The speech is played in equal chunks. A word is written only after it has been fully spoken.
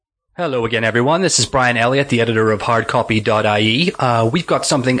Hello again, everyone. This is Brian Elliott, the editor of HardCopy.ie. We've got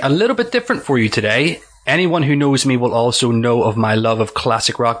something a little bit different for you today. Anyone who knows me will also know of my love of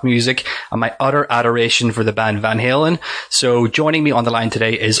classic rock music and my utter adoration for the band Van Halen. So joining me on the line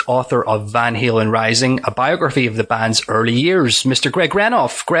today is author of Van Halen Rising, a biography of the band's early years, Mr. Greg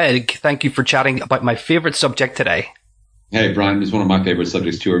Renoff. Greg, thank you for chatting about my favorite subject today. Hey, Brian, it's one of my favorite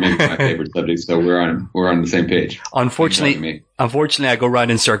subjects too, or maybe my favorite subject, so we're on the same page. Unfortunately, I go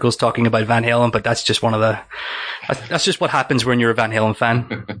round in circles talking about Van Halen, but that's just that's just what happens when you're a Van Halen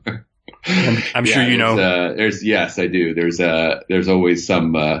fan. I'm sure you know. Yes, I do. There's always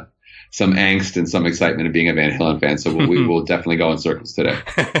some angst and some excitement of being a Van Halen fan, so we will definitely go in circles today.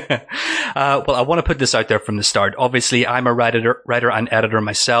 Well, I want to put this out there from the start. Obviously, I'm a writer and editor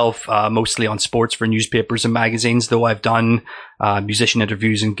myself, mostly on sports for newspapers and magazines, though I've done musician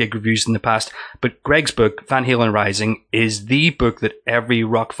interviews and gig reviews in the past. But Greg's book, Van Halen Rising, is the book that every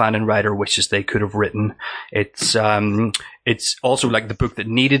rock fan and writer wishes they could have written. It's also like the book that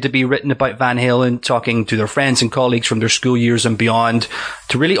needed to be written about Van Halen, talking to their friends and colleagues from their school years and beyond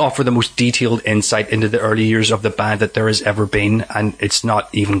to really offer the most detailed insight into the early years of the band that there has ever been. And it's not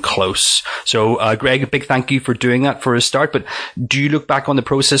even close. So, Greg, a big thank you for doing that for a start. But do you look back on the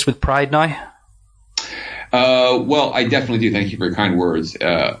process with pride now? Well, I definitely do. Thank you for your kind words.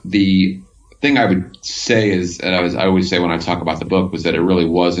 The thing I would say is, and I always say when I talk about the book, was that it really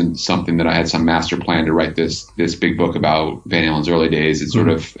wasn't something that I had some master plan to write this big book about Van Halen's early days. It sort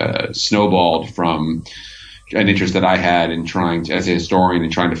of snowballed from an interest that I had in trying to, as a historian,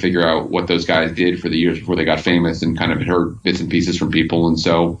 and trying to figure out what those guys did for the years before they got famous, and kind of heard bits and pieces from people. And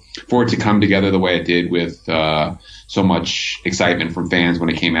so for it to come together the way it did, with so much excitement from fans when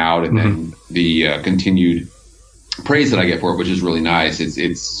it came out, and then the continued praise that I get for it, which is really nice.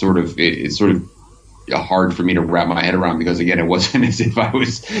 It's sort of hard for me to wrap my head around, because again, it wasn't as if I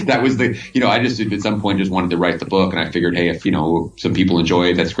just at some point just wanted to write the book, and I figured, hey, if some people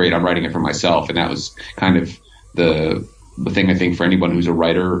enjoy it, that's great. I'm writing it for myself. And that was kind of the thing. I think for anyone who's a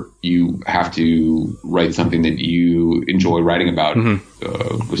writer, you have to write something that you enjoy writing about.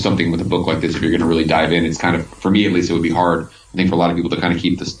 With something with a book like this, if you're going to really dive in, it's kind of, for me at least, it would be hard, I think, for a lot of people to kind of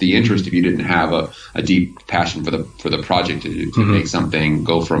keep the interest if you didn't have a deep passion for the project to make something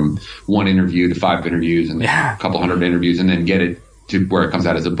go from one interview to 5 interviews and a couple hundred interviews, and then get it to where it comes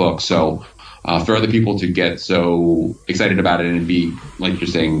out as a book. So for other people to get so excited about it and be, like you're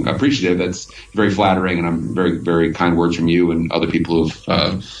saying, appreciative, that's very flattering. And I'm very, very kind words from you and other people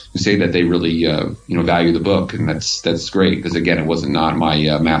who say that they really value the book, and that's great, because again, it wasn't not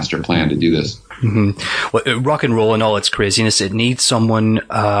my master plan to do this. Well, rock and roll and all its craziness, it needs someone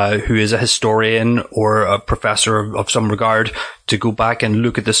who is a historian or a professor of some regard to go back and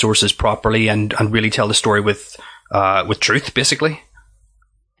look at the sources properly and really tell the story with truth, basically.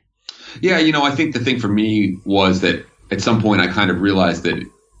 Yeah, I think the thing for me was that at some point I kind of realized that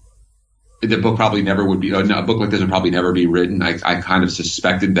the book probably never would be, a book like this would probably never be written. I kind of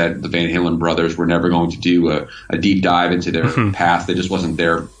suspected that the Van Halen brothers were never going to do a deep dive into their past. It just wasn't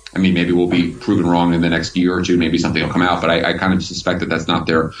there. I mean, maybe we'll be proven wrong in the next year or two. Maybe something will come out, but I kind of suspect that that's not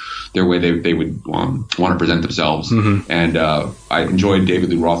their way they would want to present themselves. And I enjoyed David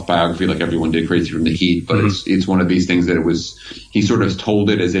Lee Roth's biography, like everyone did, Crazy from the Heat. But it's one of these things that he sort of told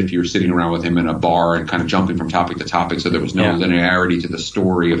it as if you're sitting around with him in a bar and kind of jumping from topic to topic. So there was no linearity to the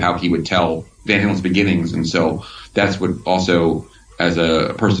story of how he would tell Van Halen's beginnings. And so that's what also, as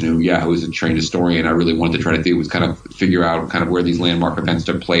a person who was a trained historian, I really wanted to try to do, was kind of figure out kind of where these landmark events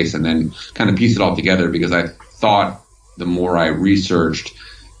took place, and then kind of piece it all together, because I thought the more I researched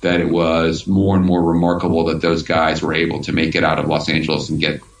that it was more and more remarkable that those guys were able to make it out of Los Angeles and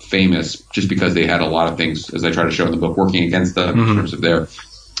get famous, just because they had a lot of things, as I try to show in the book, working against them in terms of their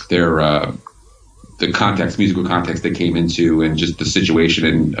the context, musical context they came into, and just the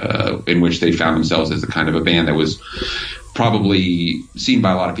situation in which they found themselves as a kind of a band that was probably seen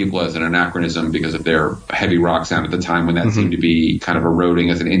by a lot of people as an anachronism because of their heavy rock sound at the time, when that seemed to be kind of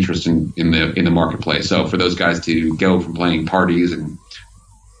eroding as an interest in the marketplace. So for those guys to go from playing parties and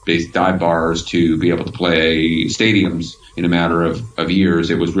dive bars to be able to play stadiums in a matter of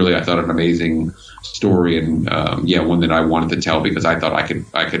years, it was really, I thought, an amazing story, and one that I wanted to tell, because I thought I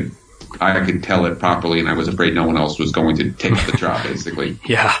could tell it properly, and I was afraid no one else was going to take the job, basically.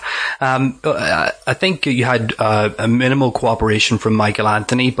 I think you had a minimal cooperation from Michael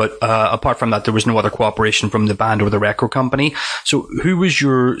Anthony, but apart from that, there was no other cooperation from the band or the record company. So who was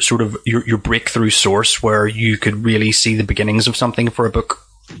your sort of your breakthrough source where you could really see the beginnings of something for a book?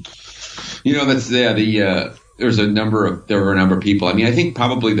 That's there were a number of people. I mean, I think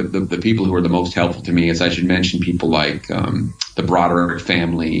probably the people who were the most helpful to me is I should mention people like the Broderick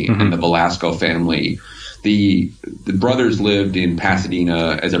family and the Velasco family. The brothers lived in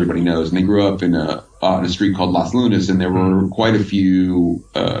Pasadena, as everybody knows, and they grew up in a street called Las Lunas, and there were quite a few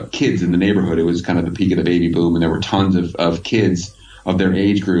kids in the neighborhood. It was kind of the peak of the baby boom, and there were tons of kids of their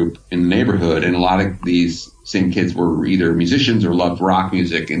age group in the neighborhood, and a lot of these same kids were either musicians or loved rock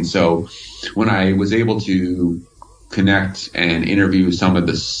music. And so when I was able to connect and interview some of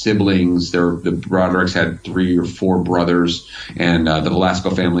the siblings, the Brodericks had 3 or 4 brothers, and the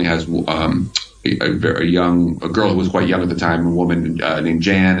Velasco family has a girl who was quite young at the time, a woman named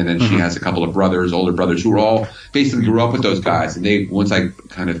Jan, and then she has a couple of older brothers, who were all basically grew up with those guys. And once I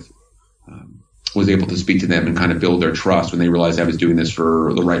kind of was able to speak to them and kind of build their trust when they realized I was doing this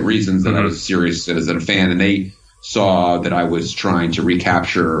for the right reasons, that I was serious as a fan, and they saw that I was trying to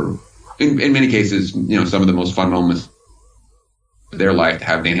recapture, in many cases, some of the most fun moments of their life, to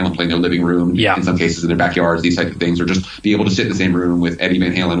have Van Halen play in their living room, in some cases in their backyards, these types of things, or just be able to sit in the same room with Eddie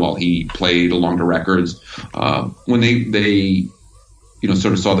Van Halen while he played along the records. When they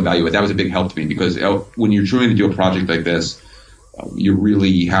sort of saw the value of it, that was a big help to me, because when you're trying to do a project like this, you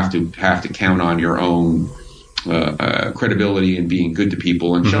really have to count on your own credibility and being good to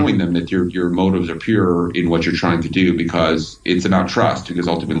people and showing them that your motives are pure in what you're trying to do, because it's about trust. Because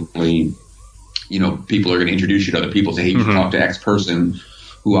ultimately, people are going to introduce you to other people, say, hey, you should talk to X person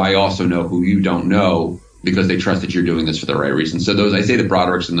who I also know who you don't know, because they trust that you're doing this for the right reason. So I say the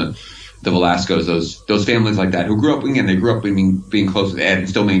Brodericks and the Velascos, those families like that, who grew up being close with Ed and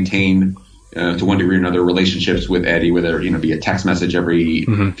still maintain to one degree or another relationships with Eddie, whether be a text message every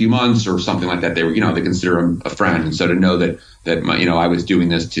few months or something like that. They were they consider him a friend, and so to know that I was doing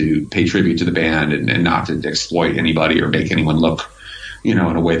this to pay tribute to the band and not to exploit anybody or make anyone look in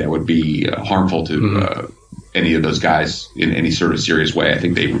a way that would be harmful to any of those guys in any sort of serious way. I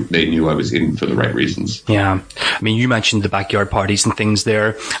think they knew I was in for the right reasons. Yeah. I mean, you mentioned the backyard parties and things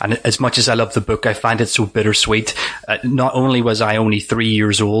there. And as much as I love the book, I find it so bittersweet. Not only was I only 3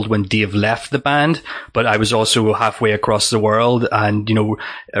 years old when Dave left the band, but I was also halfway across the world. And,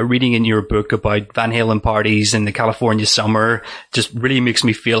 reading in your book about Van Halen parties in the California summer just really makes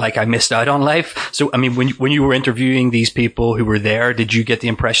me feel like I missed out on life. So, I mean, when you were interviewing these people who were there, did you get the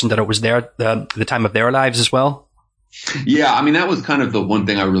impression that it was the time of their lives as well? Yeah, I mean, that was kind of the one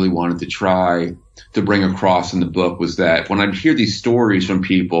thing I really wanted to try to bring across in the book, was that when I'd hear these stories from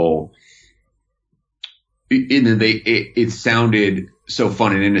people, it sounded so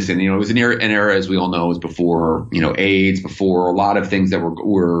fun and innocent. It was an era, as we all know, was before, AIDS, before a lot of things that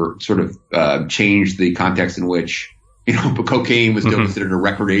were sort of changed the context in which, but cocaine was still considered a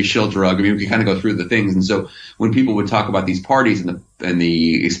recreational drug. I mean, we could kind of go through the things. And so when people would talk about these parties and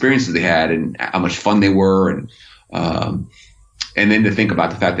the experiences they had and how much fun they were, and then to think about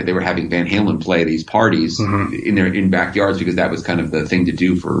the fact that they were having Van Halen play these parties in backyards, because that was kind of the thing to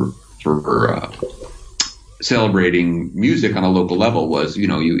do for celebrating music on a local level, was,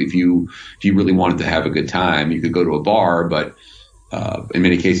 if you really wanted to have a good time, you could go to a bar, but in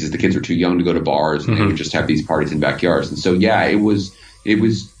many cases the kids were too young to go to bars, and they would just have these parties in backyards. And so, yeah, it was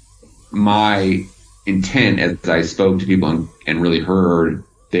my intent, as I spoke to people and really heard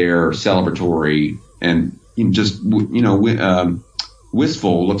their celebratory and just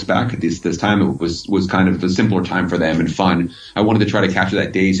wistful looks back at this time. It was kind of a simpler time for them and fun. I wanted to try to capture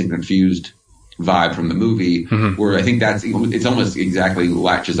that dazed and confused vibe from the movie, where I think it's almost exactly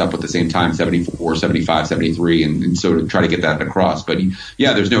latches up at the same time, 74, 75, 73, and so to try to get that across. But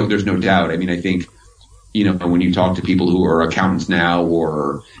yeah, there's no doubt. I mean, I think, when you talk to people who are accountants now,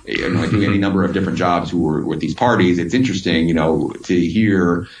 or do any number of different jobs who were with these parties, it's interesting, to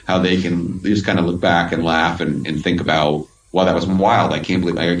hear how they can just kind of look back and laugh and think about, wow, that was wild. I can't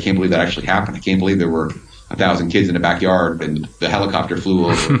believe that actually happened. I can't believe there were 1,000 kids in the backyard and the helicopter flew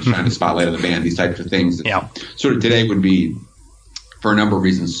over trying to spotlight on the band, these types of things. Yeah. Sort of today would be, for a number of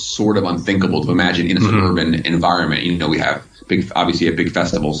reasons, sort of unthinkable to imagine in a suburban environment. We have obviously a big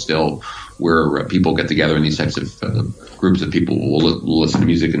festival still where people get together in these types of groups of people will listen to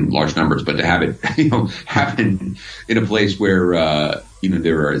music in large numbers, but to have it, happen in a place where,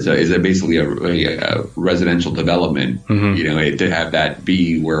 there is basically a residential development, to have that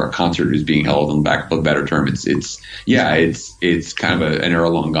be where a concert is being held, on back of a better term, it's kind of an era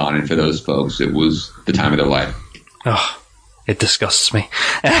long gone. And for those folks, it was the time of their life. Oh. It disgusts me.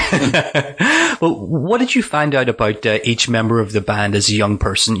 Well, what did you find out about each member of the band as a young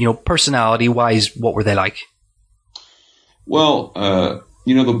person? Personality-wise, what were they like? Well,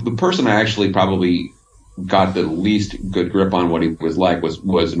 the person I actually probably got the least good grip on what he was like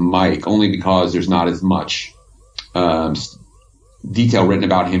was Mike, only because there's not as much detail written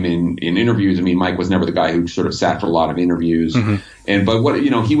about him in interviews. I mean, Mike was never the guy who sort of sat for a lot of interviews.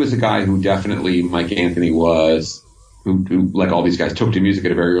 But he was a guy who definitely, Mike Anthony was, who like all these guys, took to music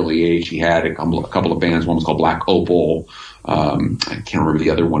at a very early age. He had a couple of bands. One was called Black Opal. I can't remember, the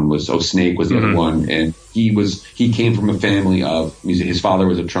other one was, Snake was the other one. And he came from a family of music. His father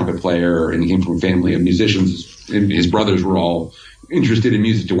was a trumpet player, and he came from a family of musicians. And his brothers were all interested in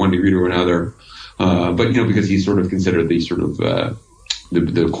music to one degree or another. But because he's sort of considered the sort of,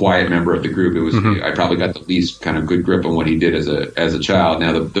 the quiet member of the group, it was, I probably got the least kind of good grip on what he did as a child.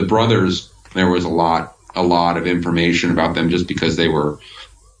 Now the brothers, there was a lot of information about them just because they were,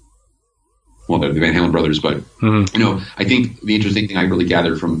 well, they're the Van Halen brothers, but I think the interesting thing I really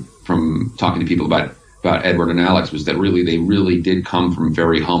gathered from talking to people about Edward and Alex was that they really did come from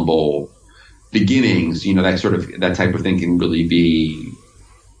very humble beginnings. That type of thing can really be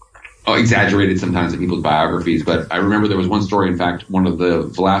exaggerated sometimes in people's biographies. But I remember there was one story, in fact, one of the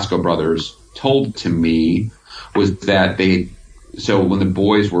Velasco brothers told to me, was that so when the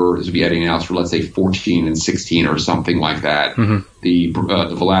boys were, this would be Eddie and Alex, were, let's say 14 and 16 or something like that, the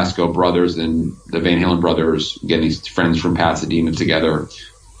Velasco brothers and the Van Halen brothers, again, these friends from Pasadena together,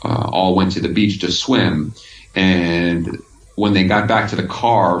 all went to the beach to swim. And when they got back to the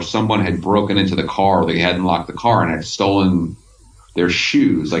car, someone had broken into the car. They hadn't locked the car and had stolen their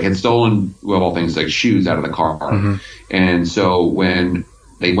shoes, had stolen, well, all things like shoes out of the car. And so when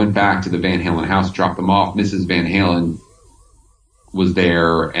they went back to the Van Halen house, dropped them off, Mrs. Van Halen was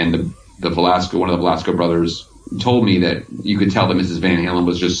there, and one of the Velasco brothers told me that you could tell that Mrs. Van Halen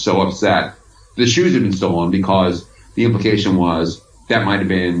was just so upset the shoes had been stolen, because the implication was that might have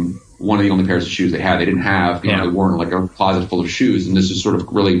been one of the only pairs of shoes they had. They didn't have, they weren't like a closet full of shoes. And this is sort of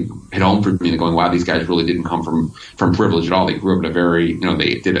really hit home for me, going, wow, these guys really didn't come from privilege at all. They grew up in a very,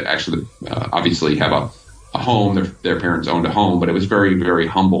 they did actually obviously have a home. Their parents owned a home, but it was very, very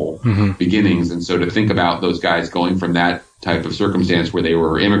humble beginnings. And so to think about those guys going from that type of circumstance where they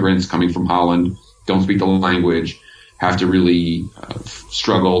were immigrants coming from Holland, don't speak the language, have to really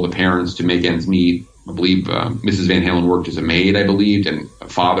struggle, the parents, to make ends meet. I believe Mrs. Van Halen worked as a maid, I believed, and a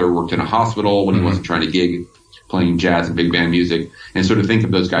father worked in a hospital when he wasn't trying to gig, playing jazz and big band music. And so to think of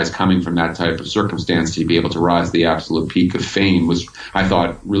those guys coming from that type of circumstance to be able to rise to the absolute peak of fame was, I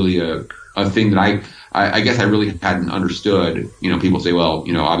thought, really a thing that I guess I really hadn't understood. People say, well,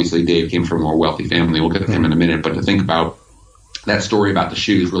 obviously Dave came from a more wealthy family. We'll get to him in a minute. But to think about that story about the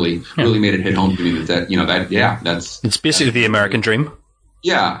shoes really made it hit home to me that's it's basically the American dream.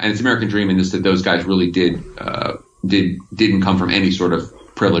 Yeah, and it's American dream, and just that those guys really didn't come from any sort of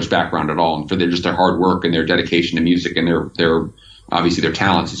privileged background at all, and for their hard work and their dedication to music and their obviously their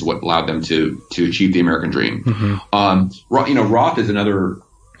talents is what allowed them to achieve the American dream. Roth is another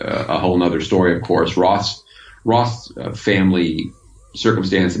a whole nother story, of course. Roth's family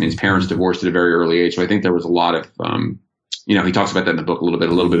circumstance. I mean, his parents divorced at a very early age, so I think there was a lot of he talks about that in the book a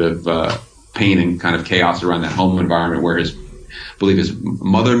little bit of pain and kind of chaos around that home environment where I believe his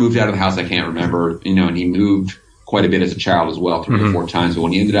mother moved out of the house. I can't remember, and he moved quite a bit as a child as well, 3 or 4 times. But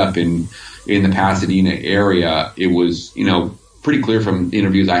when he ended up in the Pasadena area, it was, pretty clear from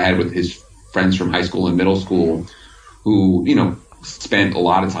interviews I had with his friends from high school and middle school who, spent a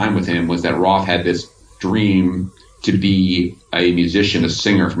lot of time with him, was that Roth had this dream to be a musician, a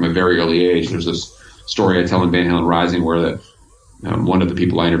singer from a very early age. There's this story I tell in Van Halen Rising where one of the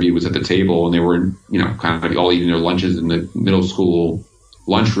people I interviewed was at the table, and they were, kind of all eating their lunches in the middle school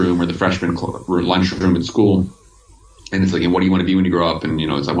lunchroom or the freshman lunchroom at school. And it's like, what do you want to be when you grow up? And,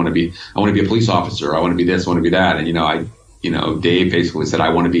 it's, I want to be a police officer. I want to be this, I want to be that. And, Dave basically said, I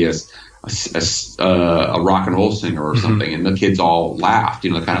want to be a rock and roll singer or something. And the kids all laughed,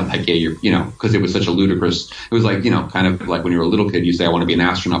 kind of like, yeah, you're, because it was such a ludicrous, it was like, kind of like when you were a little kid, you say, I want to be an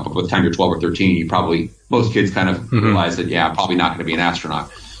astronaut. But by the time you're 12 or 13, most kids kind of realize that, yeah, I'm probably not going to be an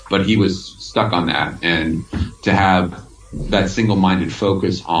astronaut. But he was stuck on that. And to have that single-minded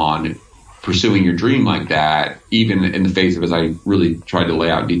focus on pursuing your dream like that, even in the face of, as I really tried to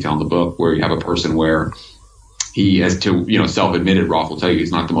lay out in detail in the book, where you have a person where he has to, self-admitted, Roth will tell you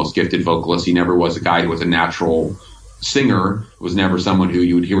he's not the most gifted vocalist. He never was a guy who was a natural singer, was never someone who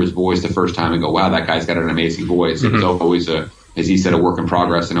you would hear his voice the first time and go, wow, that guy's got an amazing voice. It was always as he said, a work in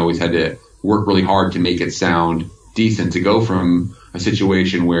progress, and always had to work really hard to make it sound decent, to go from a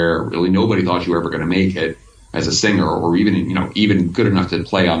situation where really nobody thought you were ever going to make it as a singer, or even good enough to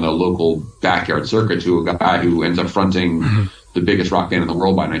play on the local backyard circuit, to a guy who ends up fronting the biggest rock band in the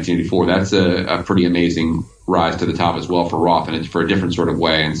world by 1984. That's a pretty amazing rise to the top as well for Roth, and it's for a different sort of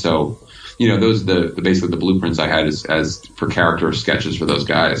way. And so, those are basically the blueprints I had as for character sketches for those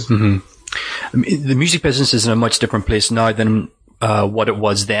guys. I mean, the music business is in a much different place now than what it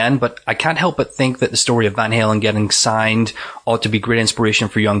was then, but I can't help but think that the story of Van Halen getting signed ought to be great inspiration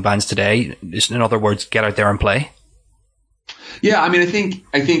for young bands today. In other words, get out there and play. Yeah, I mean, I think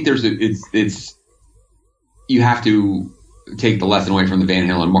it's you have to take the lesson away from the Van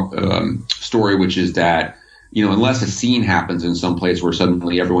Halen story, which is that, you know, unless a scene happens in some place where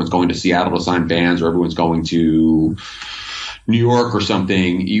suddenly everyone's going to Seattle to sign bands or everyone's going to New York or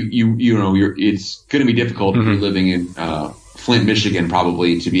something, it's going to be difficult if you're living in Flint, Michigan,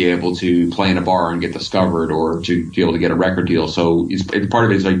 probably, to be able to play in a bar and get discovered or to be able to get a record deal. So part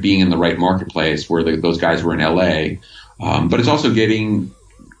of it is like being in the right marketplace where those guys were in LA. But it's also getting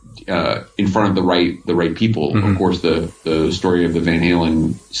in front of the right people. Of course, the story of the Van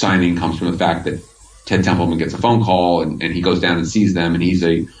Halen signing comes from the fact that Ted Templeman gets a phone call and he goes down and sees them, and he's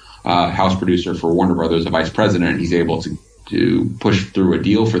a house producer for Warner Brothers, a vice president, and he's able to push through a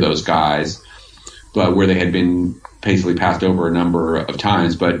deal for those guys, but where they had been basically passed over a number of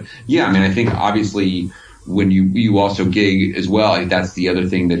times. But yeah, I mean, I think obviously when you also gig as well, I think that's the other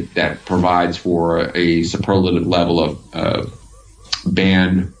thing that provides for a superlative level of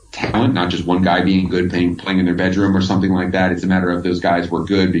band talent, not just one guy being good playing in their bedroom or something like that. It's a matter of those guys were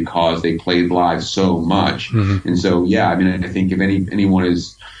good because they played live so much. And so, yeah, I mean, I think if anyone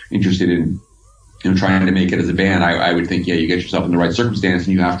is interested in trying to make it as a band, I would think, yeah, you get yourself in the right circumstance,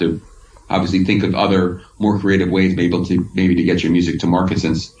 and you have to obviously think of other more creative ways maybe to get your music to market,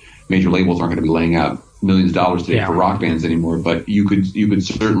 since major labels aren't going to be laying out millions of dollars today for rock bands anymore. But you could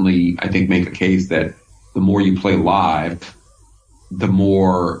certainly, I think, make a case that the more you play live, the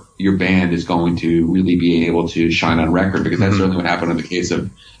more your band is going to really be able to shine on record, because that's certainly what happened in the case of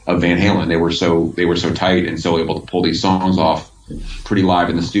Van Halen. They were so tight and so able to pull these songs off pretty live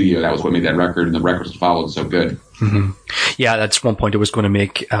in the studio. That was what made that record, and the records followed so good. Yeah, that's one point I was going to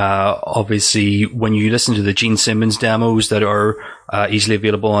make. Obviously, when you listen to the Gene Simmons demos that are easily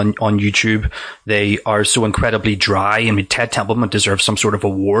available on YouTube, they are so incredibly dry. I mean, Ted Templeman deserves some sort of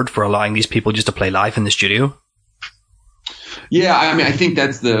award for allowing these people just to play live in the studio. Yeah, I mean, I think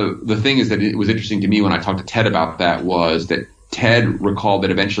that's the thing is that it was interesting to me when I talked to Ted about that, was that Ted recalled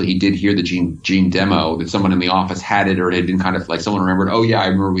that eventually he did hear the Gene demo, that someone in the office had it, or it had been kind of like someone remembered, oh yeah, I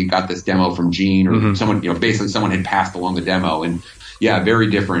remember we got this demo from Gene, or someone, basically someone had passed along the demo. And yeah, very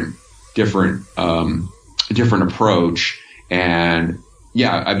different approach. And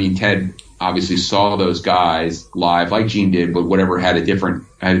yeah, I mean, Ted obviously saw those guys live like Gene did, but whatever had a different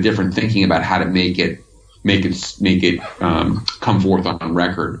thinking about how to make it come forth on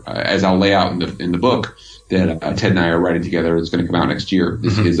record. As I'll lay out in the book that Ted and I are writing together, it's going to come out next year.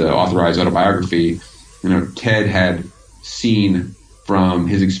 This is an authorized autobiography. Ted had seen from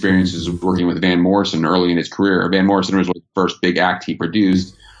his experiences of working with Van Morrison early in his career. Van Morrison was the first big act he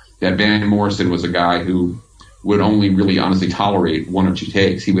produced. That Van Morrison was a guy who would only really honestly tolerate one or two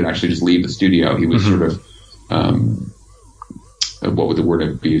takes. He would actually just leave the studio. He was sort of what would the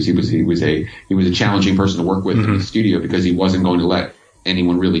word be used? He was a challenging person to work with in the studio, because he wasn't going to let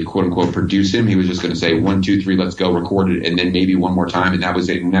anyone really quote unquote produce him. He was just going to say 1, 2, 3, let's go, record it, and then maybe one more time, and that was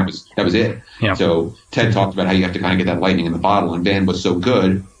it. And that was it. Yeah. So Ted talked about how you have to kind of get that lightning in the bottle, and Van was so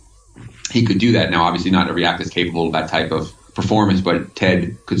good he could do that. Now, obviously, not every act is capable of that type of performance, but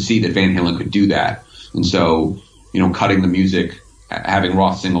Ted could see that Van Halen could do that, and so cutting the music, having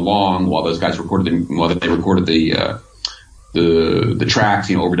Roth sing along while those guys recorded the tracks,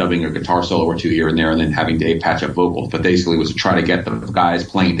 overdubbing a guitar solo or two here and there, and then having Dave patch up vocals. But basically was to try to get the guys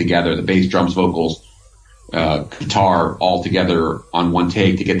playing together, the bass, drums, vocals, guitar all together on one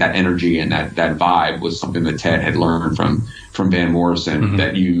take, to get that energy and that vibe, was something that Ted had learned from Van Morrison,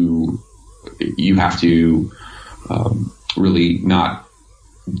 that you have to really not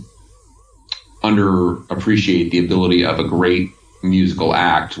underappreciate the ability of a great musical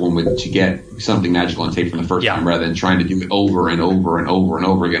act to get something magical on tape from the first time, rather than trying to do it over and over and over and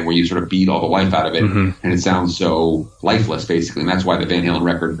over again, where you sort of beat all the life out of it, and it sounds so lifeless, basically. And that's why the Van Halen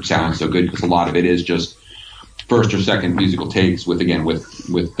record sounds so good, because a lot of it is just first or second musical takes with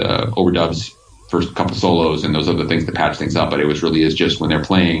overdubs, first couple solos, and those other things to patch things up. But it really is just when they're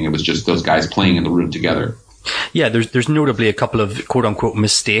playing, it was just those guys playing in the room together. Yeah, there's notably a couple of quote unquote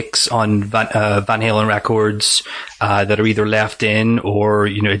mistakes on Van Halen records that are either left in, or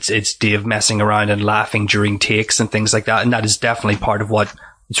it's Dave messing around and laughing during takes and things like that, and that is definitely part of what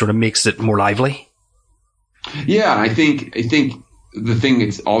sort of makes it more lively. Yeah, I think the thing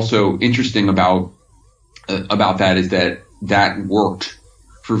that's also interesting about that is that worked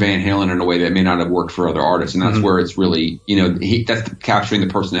for Van Halen in a way that may not have worked for other artists. And that's where it's really, that's capturing the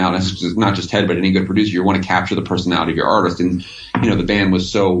personality. That's not just Ted, but any good producer. You want to capture the personality of your artist. And, the band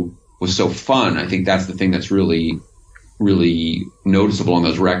was so so fun. I think that's the thing that's really, really noticeable on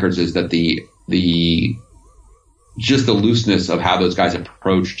those records, is that just the looseness of how those guys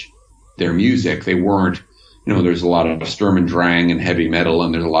approached their music. They weren't, there's a lot of Sturm and Drang and heavy metal,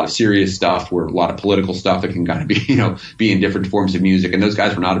 and there's a lot of serious stuff, where a lot of political stuff that can kind of be, be in different forms of music. And those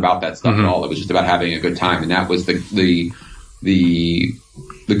guys were not about that stuff at all. It was just about having a good time. And that was the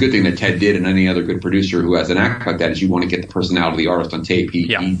good thing that Ted did, and any other good producer who has an act like that, is you want to get the personality of the artist on tape.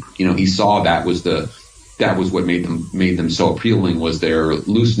 He saw that was what made them so appealing, was their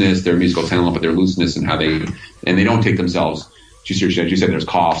looseness, their musical talent, but their looseness and how they don't take themselves too seriously. As you said, there's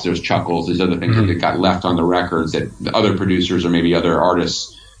coughs, there's chuckles, there's other things that got left on the records that the other producers or maybe other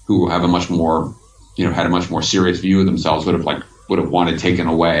artists who have a much more, had a much more serious view of themselves would have wanted taken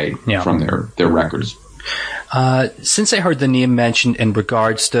away from their records. Since I heard the name mentioned in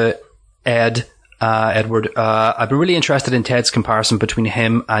regards to Edward, I'd be really interested in Ted's comparison between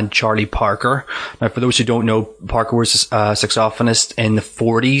him and Charlie Parker. Now, for those who don't know, Parker was a saxophonist in the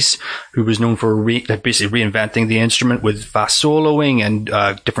 40s who was known for basically reinventing the instrument with fast soloing and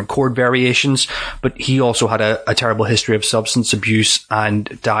different chord variations. But he also had a terrible history of substance abuse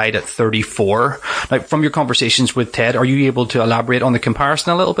and died at 34. Now, from your conversations with Ted, are you able to elaborate on the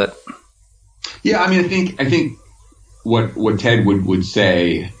comparison a little bit? Yeah, I mean, I think what Ted would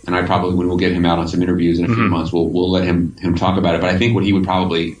say, and I probably, when we'll get him out on some interviews in a few months, we'll let him talk about it. But I think what he would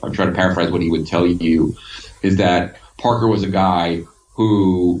probably, I'll try to paraphrase what he would tell you, is that Parker was a guy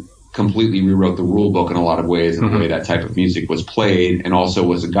who completely rewrote the rule book in a lot of ways, and the way that type of music was played, and also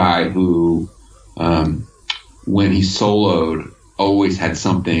was a guy who, when he soloed, always had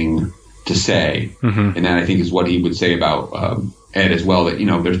something to say. And that, I think, is what he would say about Ed as well, that,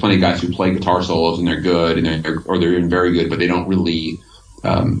 there's plenty of guys who play guitar solos and they're good, and they're even very good, but they don't really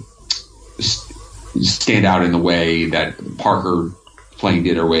stand out in the way that Parker playing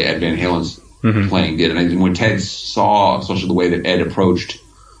did, or way Ed Van Halen's playing did. And when Ted saw, especially the way that Ed approached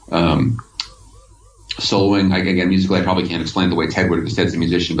soloing, again, musically, I probably can't explain the way Ted would, because Ted's a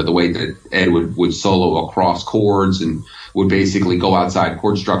musician, but the way that Ed would solo across chords and would basically go outside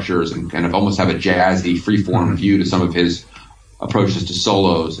chord structures and kind of almost have a jazzy, freeform view to some of his approaches to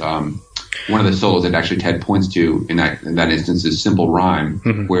solos. One of the solos that actually Ted points to in that instance is Simple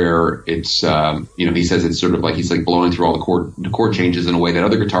Rhyme, where it's, he says it's sort of like he's like blowing through all the chord changes in a way that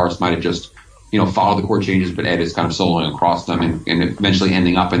other guitarists might have just, followed the chord changes, but Ed is kind of soloing across them and eventually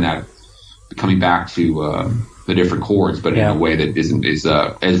ending up in that, coming back to the different chords, but in a way that isn't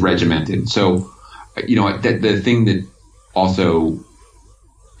as regimented. So, the thing that also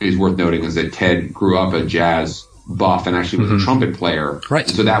is worth noting is that Ted grew up a jazz buff and actually was a trumpet player, right?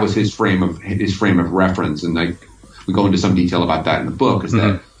 And so that was his frame of reference, and we go into some detail about that in the book. Is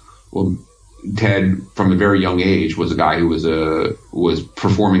that, well, Ted from a very young age was a guy who was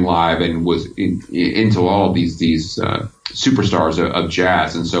performing live and was into all of these superstars of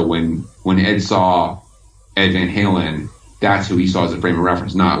jazz. And so when Ed saw Ed Van Halen, that's who he saw as a frame of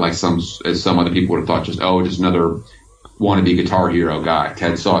reference, not like some other people would have thought, just another wannabe guitar hero guy.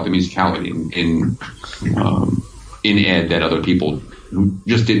 Ted saw the musicality in Ed that other people who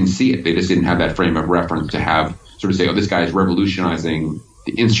just didn't see it. They just didn't have that frame of reference to have sort of say, this guy is revolutionizing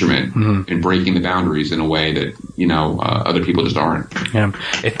the instrument and breaking the boundaries in a way that, other people just aren't. Yeah.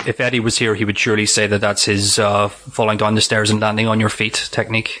 If Eddie was here, he would surely say that that's his falling down the stairs and landing on your feet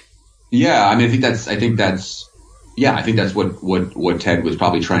technique. Yeah. I mean, I think that's what Ted was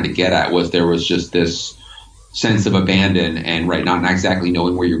probably trying to get at, was there was just this sense of abandon and not exactly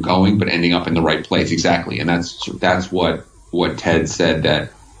knowing where you're going, but ending up in the right place. Exactly. And that's what Ted said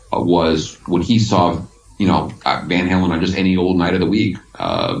that was when he saw, Van Halen on just any old night of the week,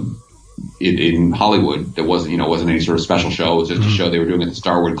 in Hollywood. There wasn't any sort of special show. It was just a show they were doing at the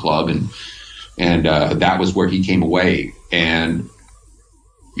Starwood Club. And that was where he came away. And,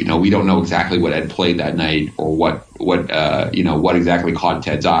 we don't know exactly what Ed played that night or what exactly caught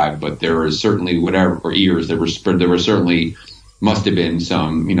Ted's eye, but there was certainly there were certainly must have been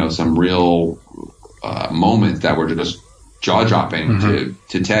some real moments that were just jaw-dropping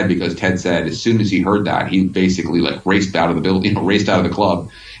to Ted, because Ted said as soon as he heard that, he basically raced out of the building, raced out of the club,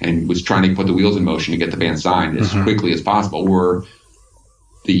 and was trying to put the wheels in motion to get the band signed as quickly as possible.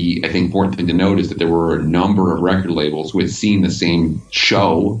 I think important thing to note is that there were a number of record labels who had seen the same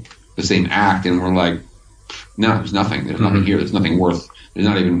show, the same act, and were like, no, there's nothing. There's nothing here. There's nothing worth. There's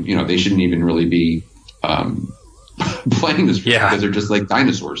not even, they shouldn't even really be playing this because they're just like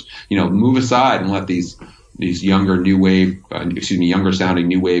dinosaurs. Move aside and let these younger younger sounding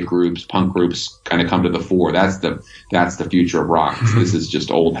new wave groups, punk groups, kind of come to the fore. That's the future of rock. This is just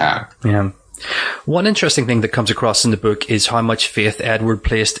old hat. Yeah. One interesting thing that comes across in the book is how much faith Edward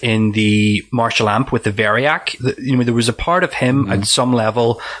placed in the Marshall amp with the Variac. There was a part of him at some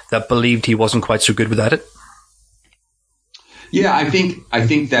level that believed he wasn't quite so good without it. Yeah, I think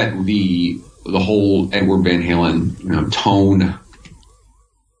that the whole Edward Van Halen, tone,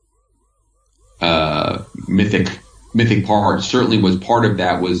 mythic part certainly was part of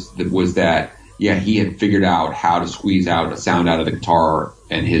that. Was that he had figured out how to squeeze out a sound out of the guitar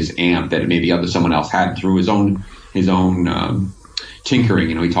and his amp that maybe someone else had through his own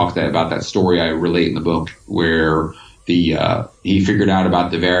tinkering. He talks about that story I relate in the book where he figured out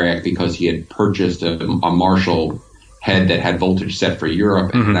about the Variac because he had purchased a Marshall head that had voltage set for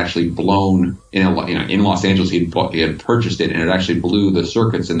Europe and had actually blown in Los Angeles. He had purchased it and it actually blew the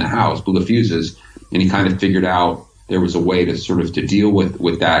circuits in the house, blew the fuses, and he kind of figured out there was a way to sort of to deal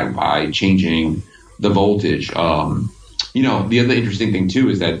with that by changing the voltage. The other interesting thing too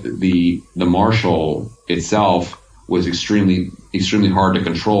is that the Marshall itself was extremely hard to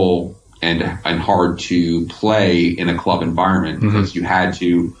control and hard to play in a club environment because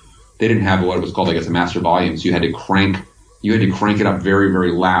they didn't have what was called, I guess, a master volume. So you had to crank it up very,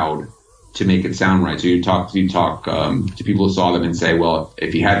 very loud to make it sound right. So you talk to people who saw them and say, well,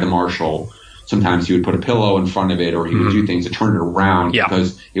 if he had the Marshall, sometimes he would put a pillow in front of it or he would do things to turn it around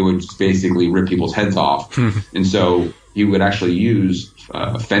because it would basically rip people's heads off. And so he would actually use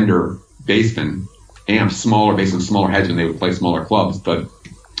Fender Bassman amps, smaller heads when they would play smaller clubs, but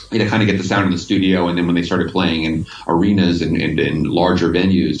to kind of get the sound in the studio, and then when they started playing in arenas and in larger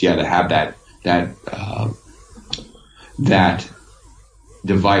venues, to have that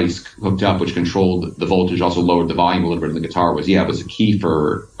device hooked up, which controlled the voltage, also lowered the volume a little bit in the guitar, was a key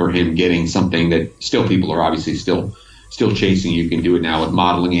for him getting something that still people are obviously still chasing. You can do it now with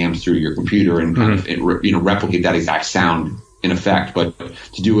modeling amps through your computer and kind of replicate that exact sound in effect, but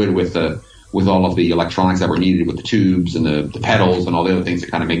to do it with all of the electronics that were needed with the tubes and the pedals and all the other things that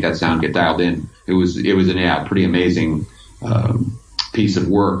kind of make that sound get dialed in. It was a pretty amazing piece of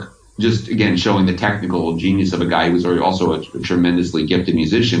work. Just again showing the technical genius of a guy who was also a tremendously gifted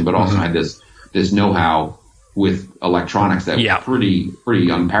musician, but also had this know-how with electronics that was pretty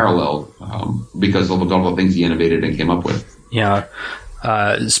unparalleled because of all the things he innovated and came up with. Yeah.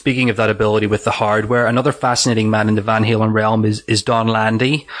 Speaking of that ability with the hardware, another fascinating man in the Van Halen realm is Don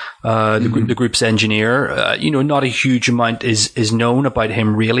Landy, the group's engineer. Not a huge amount is known about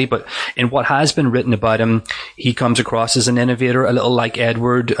him really, but in what has been written about him, he comes across as an innovator, a little like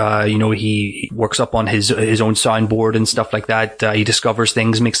Edward. He works up on his own soundboard and stuff like that. He discovers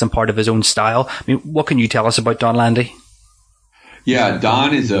things, makes them part of his own style. I mean, what can you tell us about Don Landy? Yeah,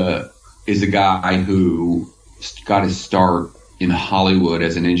 Don is a guy who got his start in Hollywood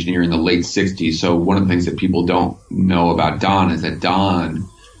as an engineer in the late 60s. So one of the things that people don't know about Don is that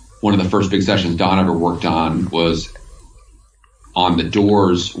one of the first big sessions Don ever worked on was on the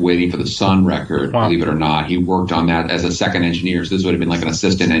Doors' Waiting for the Sun record, believe it or not. He worked on that as a second engineer. So this would have been like an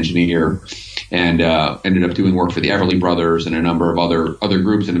assistant engineer, and ended up doing work for the Everly Brothers and a number of other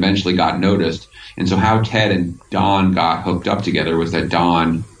groups, and eventually got noticed. And so how Ted and Don got hooked up together was that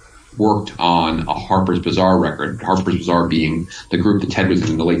Don worked on a Harper's Bazaar record, Harper's Bazaar being the group that Ted was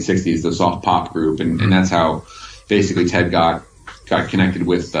in the late 60s, the soft pop group. And that's how basically Ted got connected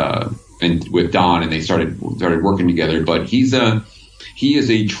with Don, and they started working together. But he was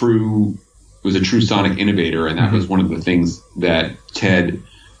a true sonic innovator, and that was one of the things that Ted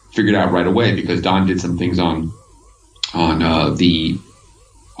figured out right away, because Don did some things on the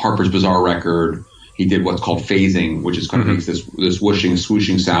Harper's Bazaar record. He did what's called phasing, which is kind of makes this whooshing,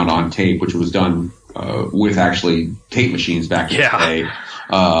 swooshing sound on tape, which was done with actually tape machines back in the day.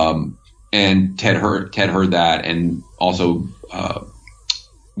 And Ted heard that, and also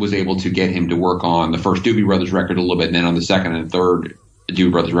was able to get him to work on the first Doobie Brothers record a little bit, and then on the second and third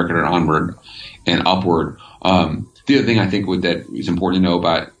Doobie Brothers record and onward and upward. The other thing I think that is important to know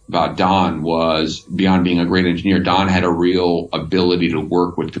about Don was, beyond being a great engineer, Don had a real ability to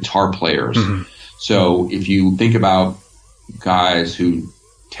work with guitar players. So if you think about guys who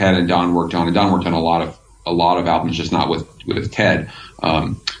Ted and Don worked on, and Don worked on a lot of albums, just not with Ted.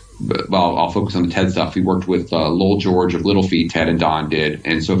 But I'll focus on the Ted stuff. He worked with Lowell George of Little Feat, Ted and Don did.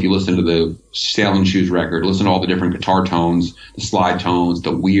 And so if you listen to the Sailing Shoes record, listen to all the different guitar tones, the slide tones,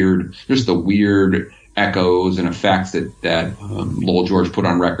 the weird echoes and effects that Lowell George put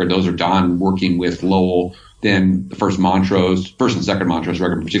on record. Those are Don working with Lowell. Then the first and second Montrose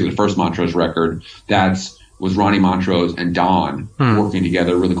record, particularly the first Montrose record, was Ronnie Montrose and Don working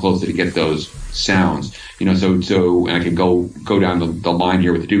together really closely to get those sounds. So and I could go down the line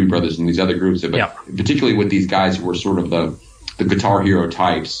here with the Doobie Brothers and these other groups, but particularly with these guys who were sort of guitar hero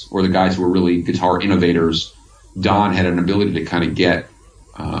types or the guys who were really guitar innovators, Don had an ability to kind of get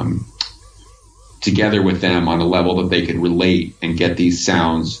together with them on a level that they could relate and get these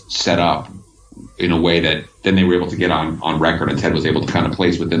sounds set up in a way that then they were able to get on record, and Ted was able to kind of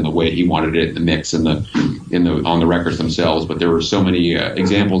place within the way he wanted it, the mix and on the records themselves. But there were so many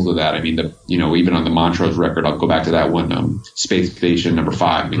examples of that. I mean, even on the Montrose record, I'll go back to that one, Space Station number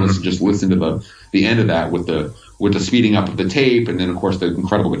 5. I mean, listen to the end of that with the speeding up of the tape, and then of course the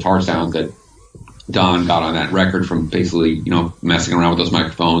incredible guitar sounds that Don got on that record from basically, messing around with those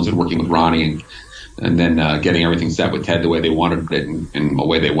microphones and working with Ronnie and then getting everything set with Ted the way they wanted it and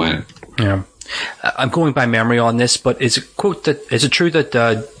away they went. Yeah. I'm going by memory on this, but is it true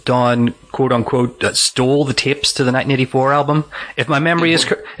that Don, quote unquote, stole the tapes to the 1984 album? If my memory is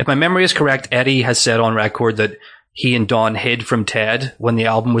correct, Eddie has said on record that he and Don hid from Ted when the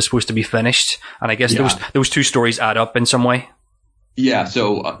album was supposed to be finished, and I guess those two stories add up in some way. Yeah,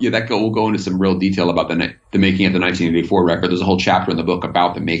 so we'll go into some real detail about the making of the 1984 record. There's a whole chapter in the book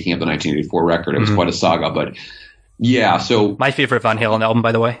about the making of the 1984 record. It was quite a saga, but yeah. So my favorite Van Halen album,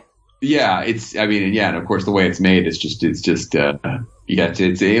 by the way. Yeah, and of course the way it's made is it'll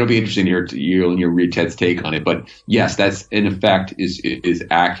be interesting to hear read Ted's take on it. But yes, that's in effect is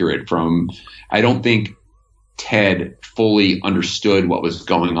accurate. I don't think Ted fully understood what was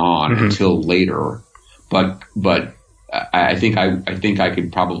going on until later, but I think I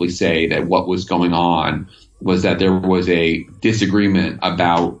could probably say that what was going on was that there was a disagreement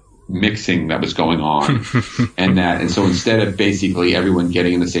about mixing that was going on and so instead of basically everyone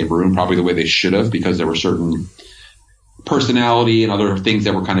getting in the same room probably the way they should have, because there were certain personality and other things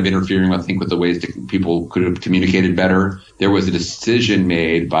that were kind of interfering, I think, with the ways that people could have communicated better, there was a decision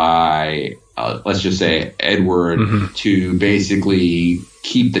made by let's just say Edward to basically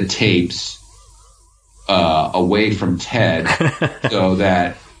keep the tapes away from Ted so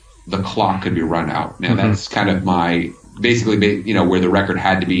that the clock could be run out. Now that's kind of basically, where the record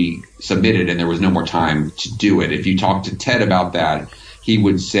had to be submitted and there was no more time to do it. If you talk to Ted about that, he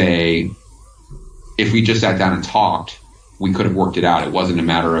would say, if we just sat down and talked, we could have worked it out. It wasn't a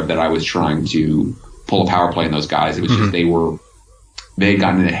matter of that I was trying to pull a power play on those guys. It was just they had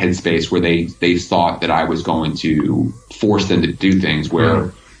gotten in a headspace where they thought that I was going to force them to do things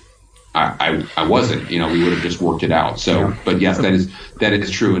where I wasn't. We would have just worked it out. So, but yes, that is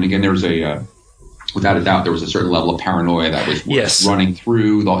true. And again, there was without a doubt, there was a certain level of paranoia that was running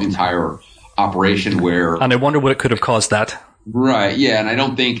through the entire operation and I wonder what it could have caused that. Right. Yeah. And I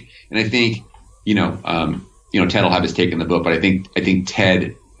think, Ted will have his take in the book, but I think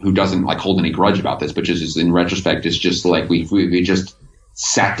Ted, who doesn't hold any grudge about this, but just in retrospect, is just like we just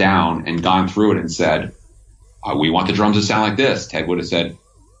sat down and gone through it and said, we want the drums to sound like this. Ted would have said,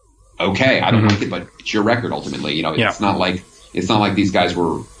 okay, I don't like it, but it's your record ultimately. It's not like these guys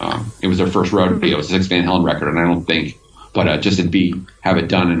were, it was their first rodeo. It was a 6 Van Halen record. And I don't think, but just have it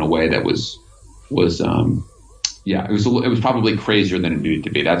done in a way that was it was probably crazier than it needed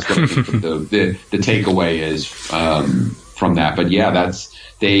to be. That's what the takeaway is, from that. But yeah,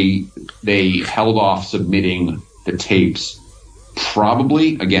 they held off submitting the tapes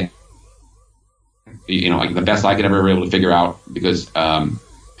probably, again, the best I could ever be able to figure out, because, they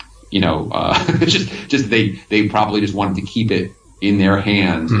probably just wanted to keep it in their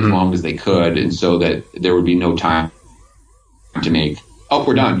hands as long as they could, and so that there would be no time to make,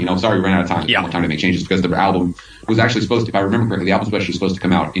 we're done, sorry, we ran out of time. No time to make changes, because the album was actually supposed to, if I remember correctly, the album was actually supposed to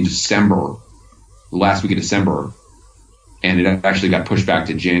come out in December, the last week of December, and it actually got pushed back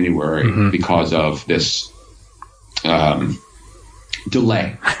to January because of this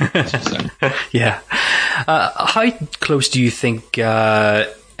delay. Yeah. How close do you think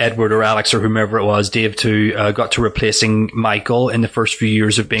Edward or Alex or whomever it was, Dave too, got to replacing Michael in the first few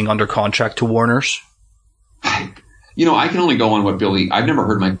years of being under contract to Warner's? I can only go on what I've never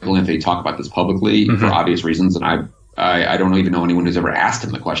heard Michael Anthony talk about this publicly for obvious reasons, and I don't even know anyone who's ever asked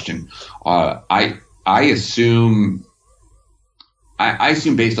him the question. I assume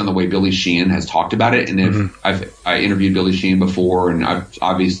based on the way Billy Sheehan has talked about it, and if I interviewed Billy Sheehan before, and I've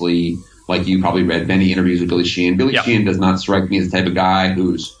obviously, like you, probably read many interviews with Billy Sheehan. Billy Sheehan does not strike me as the type of guy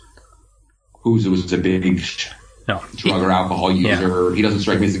who's a big drug or alcohol user. Yeah. He doesn't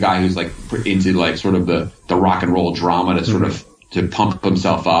strike me as the guy who's into sort of the rock and roll drama to sort of to pump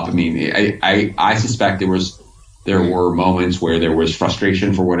himself up. I mean, I suspect there were moments where there was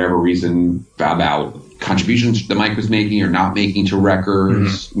frustration for whatever reason about contributions that Mike was making or not making to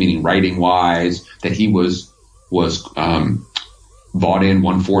records, meaning writing wise, that he was bought in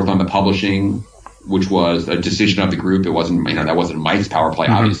 1/4 on the publishing, which was a decision of the group. It wasn't, that wasn't Mike's power play,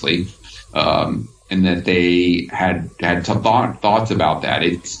 obviously. and that they had thoughts about that.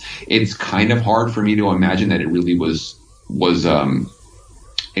 It's kind of hard for me to imagine that it really was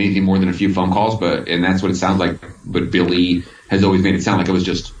anything more than a few phone calls, and that's what it sounds like. But Billy has always made it sound like it was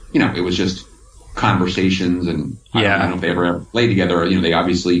just, it was just conversations, and I don't know if they ever played together. They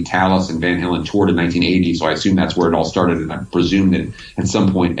obviously, Tallis and Van Halen toured in 1980, so I assume that's where it all started, and I presume that at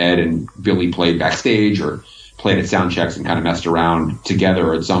some point Ed and Billy played backstage or played at sound checks and kind of messed around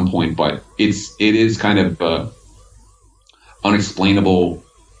together at some point. But it is kind of a unexplainable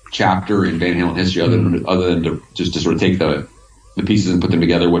chapter in Van Halen history, other than to just to sort of take the pieces and put them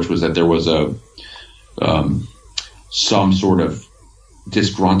together, which was that there was some sort of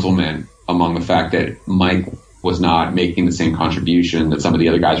disgruntlement among the fact that Mike was not making the same contribution that some of the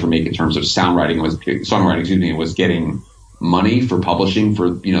other guys were making in terms of songwriting, was getting money for publishing for,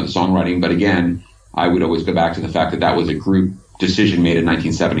 the songwriting. But again, I would always go back to the fact that was a group decision made in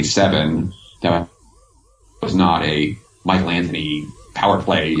 1977. That was not a Michael Anthony power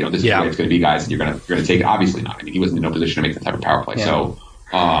play. This is the way it's going to be, guys, and you're going to take it. Obviously not. I mean, he wasn't in no position to make that type of power play. Yeah. So,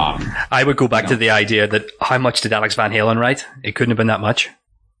 I would go back to the idea that how much did Alex Van Halen write? It couldn't have been that much.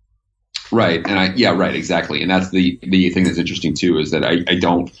 Right. And right, exactly. And that's the thing that's interesting too, is that I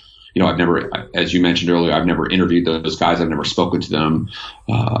don't, I've never, as you mentioned earlier, I've never interviewed those guys. I've never spoken to them.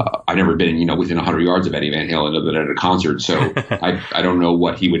 I've never been, within 100 yards of Eddie Van Halen other than at a concert. So I don't know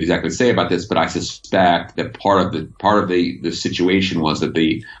what he would exactly say about this, but I suspect that part of the situation was that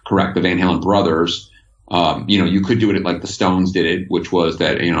the Van Halen brothers, you could do it like the Stones did it, which was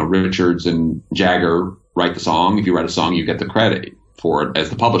that, Richards and Jagger write the song. If you write a song, you get the credit for it as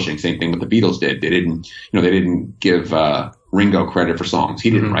the publishing. Same thing what the Beatles did. They didn't give Ringo credit for songs.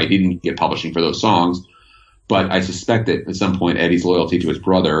 He didn't write. He didn't get publishing for those songs. But I suspect that at some point Eddie's loyalty to his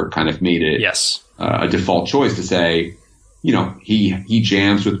brother kind of made it a default choice to say, he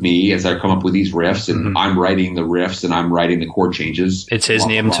jams with me as I come up with these riffs, and I'm writing the riffs and I'm writing the chord changes. It's his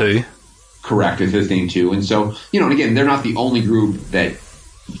name too. Correct. It's his name too. And so, and again, they're not the only group that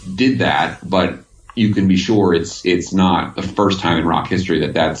did that, but you can be sure it's not the first time in rock history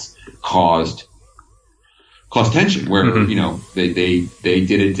that's caused tension, where they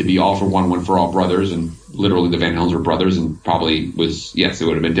did it to be all for one for all brothers, and literally the Van Halens were brothers, and probably it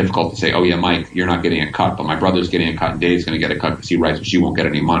would have been difficult to say, oh yeah, Mike, you're not getting a cut, but my brother's getting a cut, and Dave's going to get a cut because he writes, but she won't get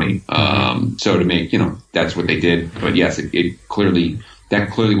any money. So to make that's what they did. But yes, it clearly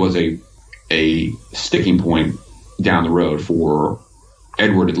was a sticking point down the road for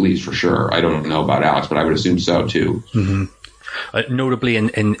Edward, at least, for sure. I don't know about Alex, but I would assume so too. Notably,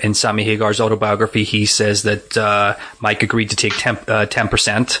 in Sammy Hagar's autobiography, he says that Mike agreed to take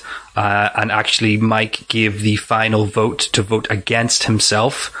 10%, and actually Mike gave the final vote to vote against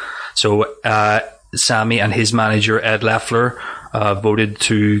himself. So Sammy and his manager Ed Leffler voted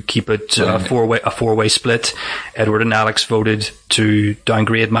to keep it a four-way split. Edward and Alex voted to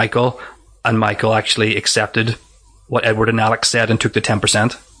downgrade Michael, and Michael actually accepted what Edward and Alex said and took the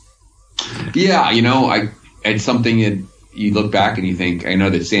 10%. Yeah, it's something that you look back and you think, I know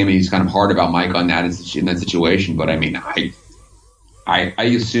that Sammy's kind of hard about Mike on that in that situation, but I mean, I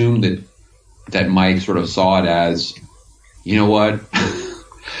assume that Mike sort of saw it as, you know what,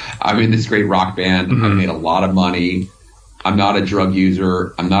 I'm in this great rock band, I've made a lot of money, I'm not a drug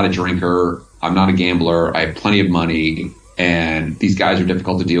user, I'm not a drinker, I'm not a gambler, I have plenty of money, and these guys are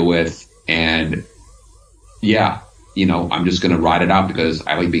difficult to deal with, and yeah, I'm just going to ride it out because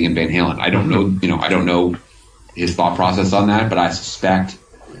I like being in Van Halen. I don't know his thought process on that, but I suspect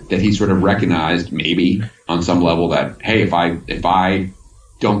that he sort of recognized maybe on some level that, hey, if I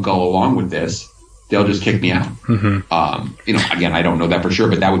don't go along with this, they'll just kick me out. Again, I don't know that for sure,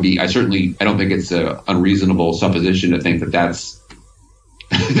 but that would be, I don't think it's an unreasonable supposition to think that's,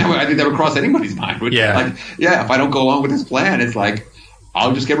 I think that would cross anybody's mind. If I don't go along with this plan, it's like,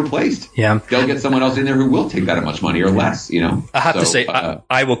 I'll just get replaced. Yeah. They'll get someone else in there who will take that much money or less, I have to say,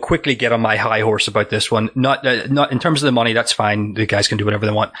 I will quickly get on my high horse about this one. Not in terms of the money, that's fine. The guys can do whatever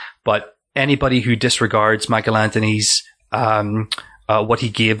they want. But anybody who disregards Michael Anthony's, what he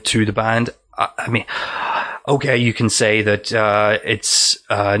gave to the band, I mean, okay, you can say that it's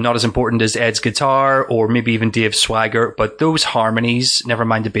not as important as Ed's guitar or maybe even Dave's swagger, but those harmonies, never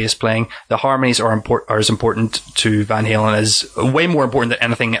mind the bass playing, the harmonies are as important to Van Halen as way more important than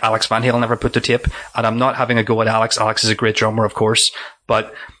anything Alex Van Halen ever put to tape. And I'm not having a go at Alex. Alex is a great drummer, of course,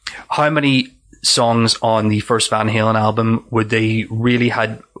 but how many songs on the first Van Halen album would they really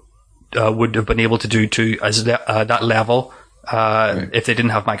would have been able to do to that level if they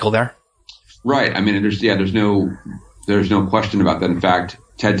didn't have Michael there? Right. I mean, there's no question about that. In fact,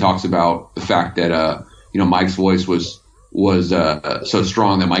 Ted talks about the fact that, Mike's voice was so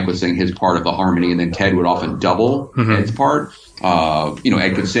strong that Mike would sing his part of the harmony, and then Ted would often double Ed's part.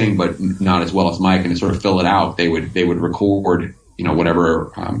 Ed could sing, but not as well as Mike, and to sort of fill it out, they would record,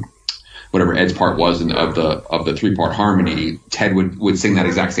 whatever Ed's part was of the 3-part harmony. Ted would sing that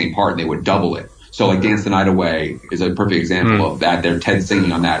exact same part, and they would double it. So like Dance the Night Away is a perfect example of that. They're Ted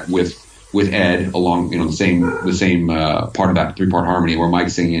singing on that with Ed along, the same part of that 3-part harmony where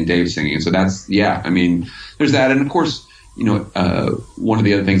Mike's singing and Dave's singing. So that's, there's that. And of course, one of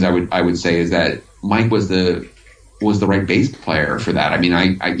the other things I would say is that Mike was the right bass player for that. I mean,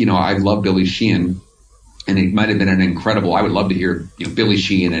 I love Billy Sheehan, and it might have been an incredible, I would love to hear, Billy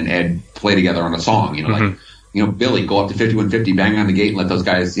Sheehan and Ed play together on a song, Billy, go up to 5150, bang on the gate, and let those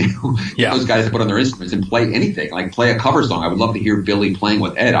guys, get those guys put on their instruments and play anything, like play a cover song. I would love to hear Billy playing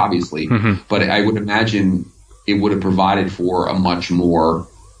with Ed, obviously, but I would imagine it would have provided for a much more,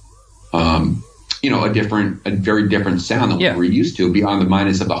 a very different sound than what we're used to, beyond the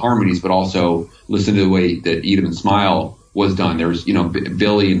minus of the harmonies, but also listen to the way that Eat 'Em and Smile was done. There's,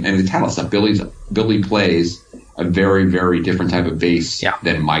 Billy and the Tattle stuff. Billy plays a very, very different type of bass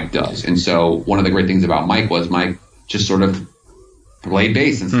than Mike does. And so one of the great things about Mike was Mike just sort of played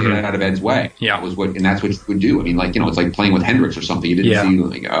bass and stayed out of Ed's way. Yeah. And that's what you would do. I mean, it's like playing with Hendrix or something. You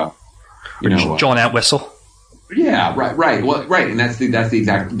didn't see John Entwistle. Yeah, right. Well, right. And that's the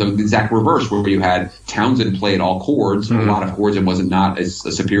exact reverse, where you had Townsend played all chords, a lot of chords, and wasn't not a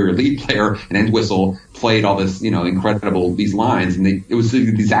superior lead player, and Entwistle played all this, incredible, these lines, and it was the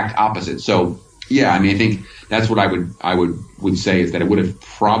exact opposite. So, yeah, I mean, I think that's what I would say is that it would have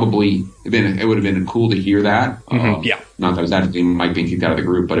probably been cool to hear that. Not that I was actually Mike being kicked out of the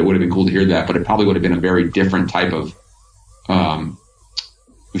group, but it would have been cool to hear that. But it probably would have been a very different type of Van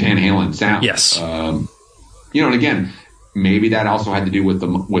Halen sound. Yes. And again, maybe that also had to do with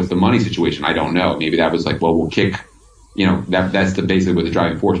the money situation. I don't know. Maybe that was like, well, we'll kick. That's basically what the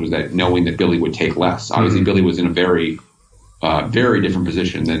driving force was, that knowing that Billy would take less. Obviously, Billy was in a very very different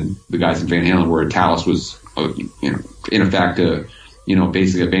position than the guys in Van Halen, where Tallis was, in effect,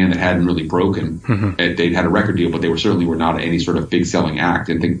 basically a band that hadn't really broken. They'd had a record deal, but they certainly were not any sort of big selling act.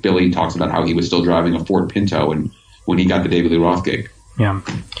 And I think Billy talks about how he was still driving a Ford Pinto when he got the David Lee Roth gig. Yeah.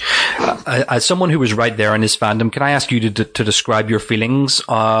 As someone who was right there in his fandom, can I ask you to describe your feelings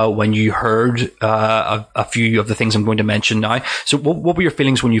when you heard a few of the things I'm going to mention now? So what were your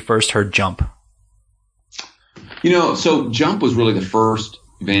feelings when you first heard Jump? So Jump was really the first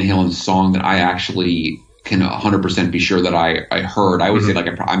Van Halen song that I actually can 100% be sure that I heard. I would say,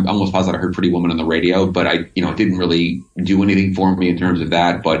 I'm almost positive I heard Pretty Woman on the radio, but it didn't really do anything for me in terms of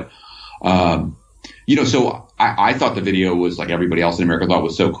that. But, so I thought the video was, like everybody else in America thought,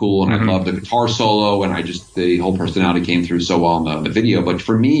 was so cool, and I loved the guitar solo, and the whole personality came through so well in the video. But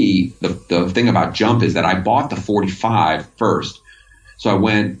for me, the thing about Jump is that I bought the 45 first. So I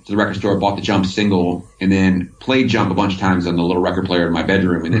went to the record store, bought the Jump single, and then played Jump a bunch of times on the little record player in my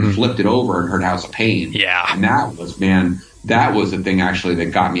bedroom, and then flipped it over and heard House of Pain. Yeah. And that was the thing actually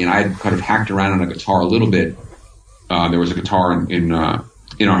that got me. And I had kind of hacked around on a guitar a little bit. There was a guitar in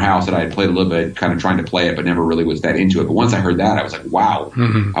our house that I had played a little bit, kind of trying to play it, but never really was that into it. But once I heard that, I was like, wow,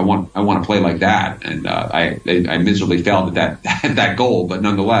 I want to play like that. And I miserably failed at that goal, but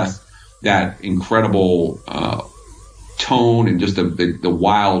nonetheless, that incredible tone and just the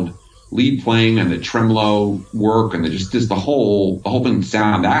wild lead playing and the tremolo work and the whole thing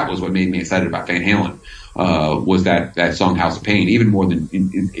sound, that was what made me excited about Van Halen. Was that song House of Pain, even more than,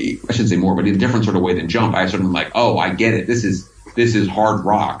 I shouldn't say more, but in a different sort of way than Jump. I sort of like, oh, I get it. This is hard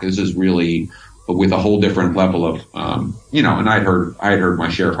rock. This is really with a whole different level of, and I had heard my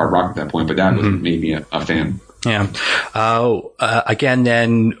share of hard rock at that point, but that was made me a fan. Yeah. Again,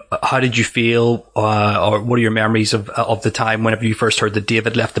 then, how did you feel, or what are your memories of the time whenever you first heard that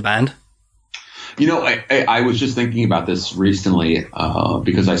David left the band? I was just thinking about this recently,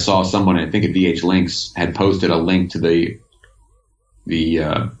 because I saw someone, I think at VH Links, had posted a link to the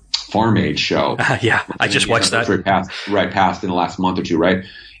Farm Aid show. Yeah, I just watched that. Right past in the last month or two, right?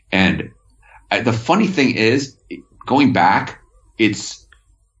 And the funny thing is, going back,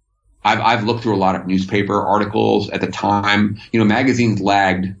 I've looked through a lot of newspaper articles at the time. Magazines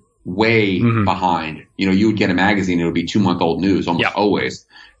lagged way behind. You would get a magazine, it would be 2-month-old news almost always.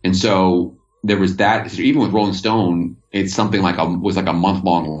 And so there was that. Even with Rolling Stone, it's something was like a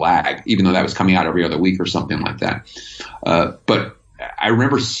month-long lag, even though that was coming out every other week or something like that. But I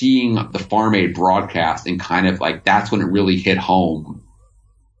remember seeing the Farm Aid broadcast and kind of like, that's when it really hit home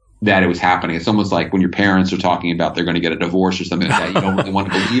that it was happening. It's almost like when your parents are talking about they're going to get a divorce or something like that. You don't really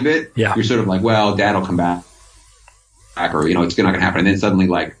want to believe it. Yeah. You're sort of like, well, Dad will come back, or it's not going to happen. And then suddenly,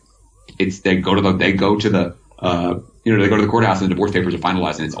 like, they go to the they go to the courthouse and the divorce papers are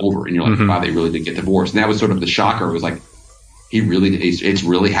finalized and it's over. And you're like, wow, they really did get divorced. And that was sort of the shocker. It was like, it's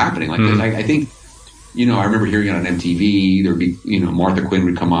really happening like this. I think, I remember hearing it on MTV. There'd be, Martha Quinn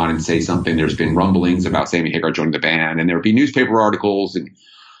would come on and say something. There's been rumblings about Sammy Hagar joining the band, and there would be newspaper articles and,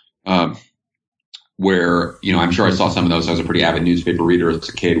 where, I'm sure I saw some of those. I was a pretty avid newspaper reader as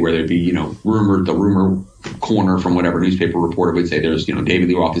a kid, where there'd be, the rumor corner from whatever newspaper reporter would say there's, David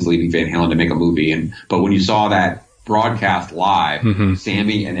Lee Roth is leaving Van Halen to make a movie. But when you saw that broadcast live,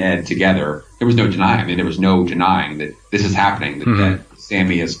 Sammy and Ed together, there was no denying. I mean, there was no denying that this is happening, that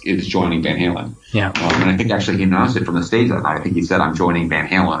Sammy is joining Van Halen. Yeah. And I think actually he announced it from the stage that night. I think he said, I'm joining Van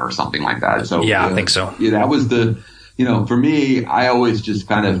Halen or something like that. So yeah, I think so. Yeah, that was for me, I always just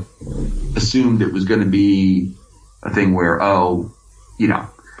kind of assumed it was going to be a thing where,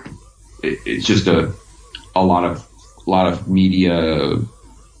 it's just a lot of media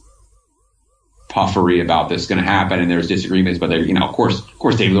puffery about this going to happen, and there's disagreements, but of course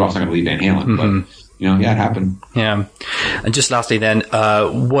David Roth's not going to leave Van Halen, but it happened. Yeah. And just lastly then,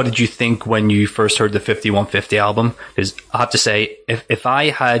 what did you think when you first heard the 5150 album? Because I have to say, if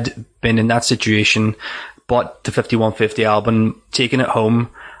I had been in that situation, bought the 5150 album, taken it home,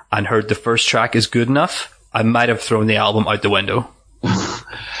 and heard the first track is good enough, I might have thrown the album out the window.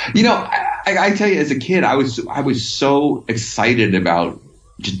 I tell you, as a kid, I was so excited about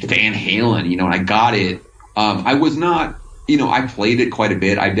just Van Halen, and I got it. I was not, I played it quite a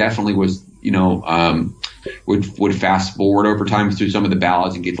bit. I definitely was, would fast forward over time through some of the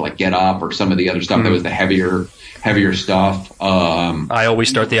ballads and get to like Get Up or some of the other stuff that was the heavier stuff. I always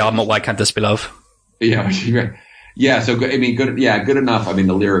start the album at Why Can't This Be Love? Yeah. Yeah. So, I mean, good enough. I mean,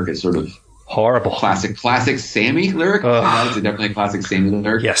 the lyric is sort of horrible. Classic Sammy lyric. That's definitely a classic Sammy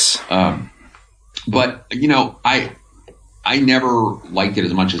lyric. Yes. But, I never liked it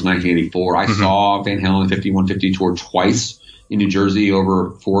as much as 1984. I saw Van Halen 5150 tour twice in New Jersey over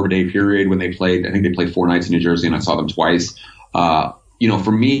a 4-day period when they played. I think they played 4 nights in New Jersey, and I saw them twice.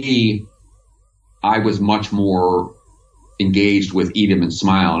 For me, I was much more engaged with Eat 'Em and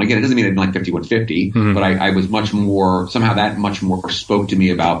Smile. And again, it doesn't mean I didn't like 5150, but I was much more spoke to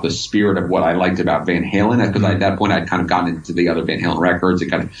me about the spirit of what I liked about Van Halen. Because at that point, I'd kind of gotten into the other Van Halen records. I'd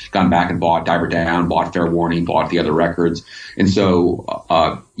kind of gone back and bought Diver Down, bought Fair Warning, bought the other records. And so,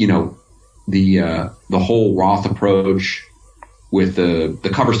 the whole Roth approach with the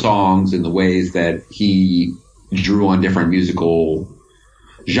cover songs and the ways that he drew on different musical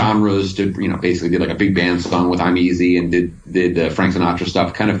genres to, basically did like a big band song with I'm Easy and did Frank Sinatra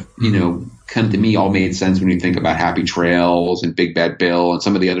stuff kind of to me all made sense when you think about Happy Trails and Big Bad Bill and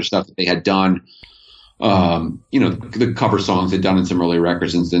some of the other stuff that they had done. The cover songs they'd done in some early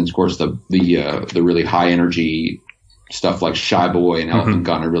records, and then of course the really high energy stuff like Shy Boy and Elephant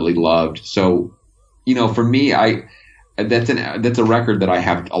Gun I really loved. So, for me, that's a record that I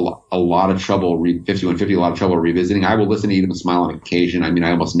have a lot of trouble 5150, a lot of trouble revisiting. I will listen to Eat 'Em and Smile on occasion. I mean,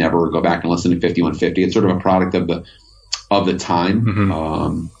 I almost never go back and listen to 5150. It's sort of a product of the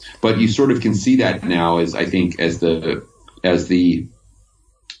time. But you sort of can see that now that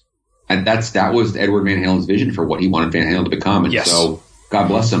was Edward Van Halen's vision for what he wanted Van Halen to become. And so God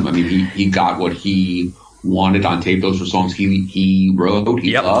bless him. I mean, he got what he wanted on tape. Those were songs he wrote,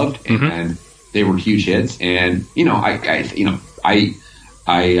 he loved, and they were huge hits. And,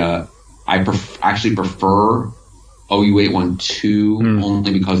 I actually prefer OU812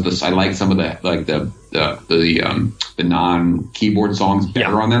 only because I like some of the non-keyboard songs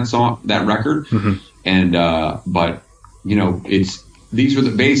better on that record. And, but, these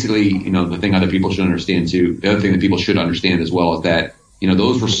were basically, the thing other people should understand too. The other thing that people should understand as well is that,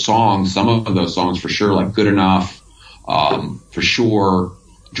 those were songs, some of those songs for sure, like Good Enough, for sure.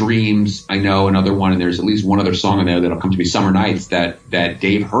 Dreams, I know another one, and there's at least one other song in there that'll come to me, Summer Nights, that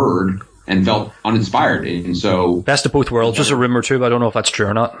Dave heard and felt uninspired. And so Best of Both Worlds was a rumor too, but I don't know if that's true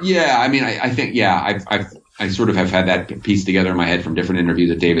or not. Yeah, I mean, I think, I sort of have had that piece together in my head from different interviews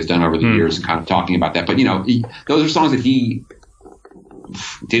that Dave has done over the years and kind of talking about that. But, those are songs that he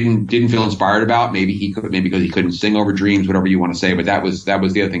didn't feel inspired about. Maybe because he couldn't sing over Dreams, whatever you want to say. But that was the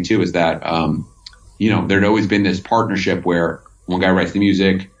other thing too, is that, there'd always been this partnership where one guy writes the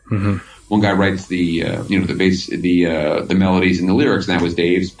music, one guy writes the bass, the melodies and the lyrics, and that was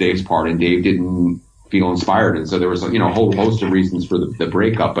Dave's part. And Dave didn't feel inspired, and so there was a whole host of reasons for the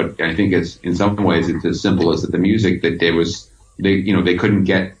breakup. But I think in some ways it's as simple as that the music that they couldn't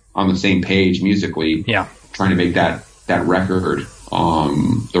get on the same page musically. Yeah, trying to make that record.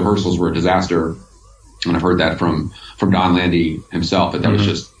 The rehearsals were a disaster, and I've heard that from Don Landy himself that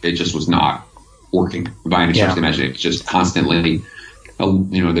was it just was not working by any stretch of the imagination. It's just constantly when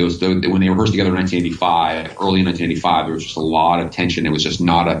they rehearsed together in 1985, early in 1985, there was just a lot of tension. It was just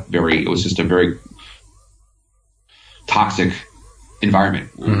a very toxic environment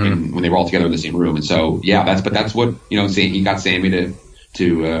when they were all together in the same room. And so, that's what, he got Sammy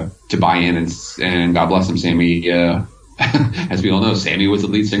to buy in, and God bless him, Sammy. As we all know, Sammy was the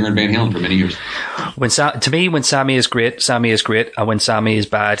lead singer in Van Halen for many years. When Sammy is great, Sammy is great, and when Sammy is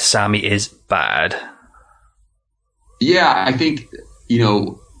bad, Sammy is bad. Yeah, I think,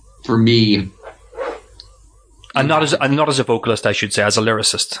 for me, and not as a vocalist, I should say, as a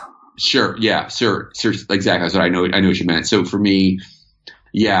lyricist. Sure. Yeah. Sure. Exactly. That's what I know what you meant. So for me,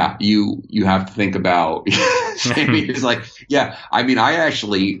 yeah, you have to think about Sammy is like, yeah. I mean, I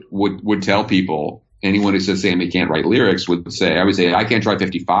actually would tell people, anyone who says Sammy can't write lyrics I would say, I Can't Try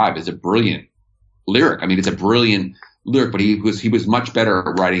 55 is a brilliant lyric. I mean, it's a brilliant lyric, but he was much better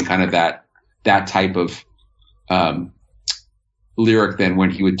at writing kind of that type of lyric than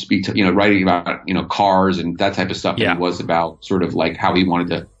when he would be, writing about, cars and that type of stuff. Yeah. He was about sort of like how he wanted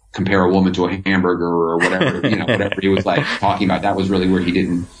to compare a woman to a hamburger or whatever, whatever he was like talking about. That was really where he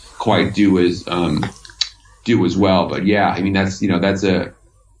didn't quite do as well. But yeah, I mean, that's a,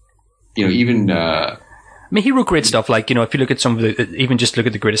 even, I mean, he wrote great stuff. Like, if you look at some of even just look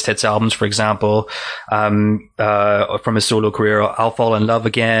at the greatest hits albums, for example, from his solo career, I'll Fall in Love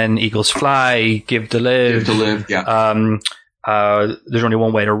Again, Eagles Fly, Give to Live. Yeah. There's Only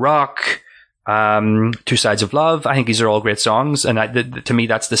One Way to Rock, Two Sides of Love. I think these are all great songs. And to me,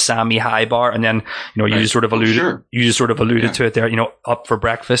 that's the Sammy high bar. And then, you just sort of alluded to it there, Up for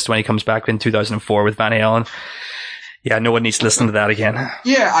Breakfast when he comes back in 2004 with Van Halen. Yeah, no one needs to listen to that again.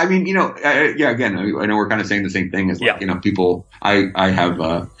 Yeah, I mean, again, I know we're kind of saying the same thing as, like, people, I have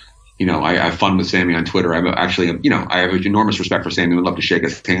fun with Sammy on Twitter. I have enormous respect for Sammy. I would love to shake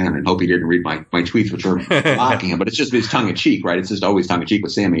his hand and hope he didn't read my tweets, which are mocking him, but it's tongue in cheek, right? It's just always tongue in cheek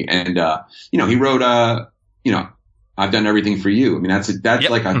with Sammy. And, he wrote, I've Done Everything for You. I mean, that's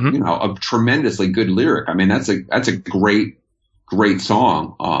like a tremendously good lyric. I mean, that's a great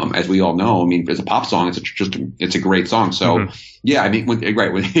song. As we all know, I mean, as a pop song, it's a great song. So yeah, I mean, when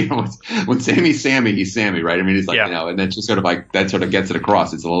Sammy's Sammy, he's Sammy, right? I mean, he's like, and that's just sort of like, that sort of gets it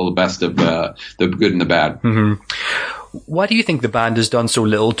across. It's a little best of the good and the bad. Mm-hmm. Why do you think the band has done so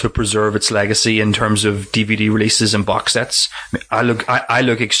little to preserve its legacy in terms of DVD releases and box sets? I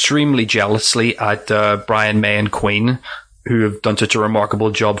look extremely jealously at Brian May and Queen, who have done such a remarkable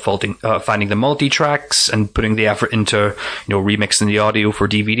job finding the multi-tracks and putting the effort into, remixing the audio for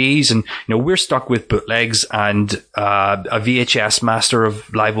DVDs. And, we're stuck with bootlegs and a VHS master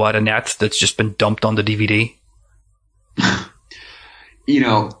of Live Wide and Net that's just been dumped on the DVD.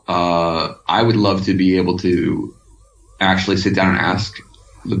 I would love to be able to actually sit down and ask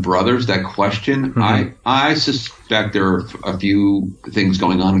the brothers that question. Mm-hmm. I suspect there are a few things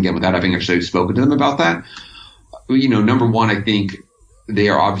going on, again, without having actually spoken to them about that. Number one, I think they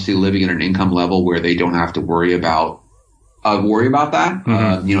are obviously living at an income level where they don't have to worry about that.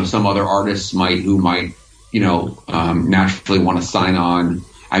 Mm-hmm. Some other artists might naturally want to sign on.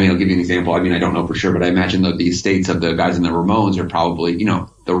 I mean, I'll give you an example. I mean, I don't know for sure, but I imagine that the estates of the guys in the Ramones are probably, the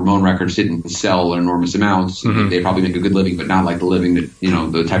Ramone records didn't sell enormous amounts. Mm-hmm. They probably make a good living, but not like the living that,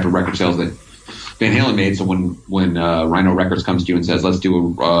 the type of record sales that Van Halen made. So when Rhino Records comes to you and says, let's do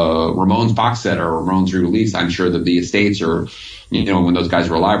a Ramones box set or a Ramones re-release, I'm sure that the estates or, when those guys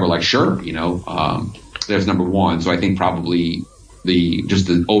were alive, were like, sure, there's number one. So I think probably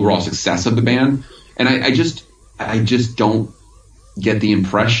the overall success of the band. And I just don't get the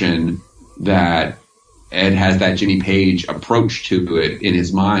impression that Ed has that Jimmy Page approach to it in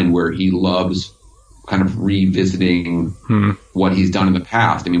his mind, where he loves kind of revisiting what he's done in the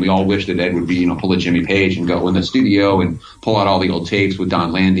past. I mean, we all wish that Ed would be, pull a Jimmy Page and go in the studio and pull out all the old tapes with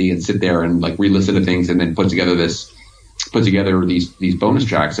Don Landy and sit there and like re-listen to things and then put together these bonus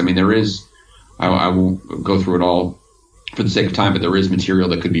tracks. I mean, there is, I won't go through it all for the sake of time, but there is material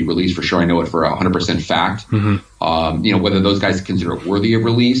that could be released for sure. I know it for 100% fact. Mm-hmm. Whether those guys consider it worthy of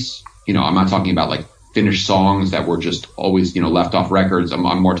release, I'm not talking about like finished songs that were just always, left off records.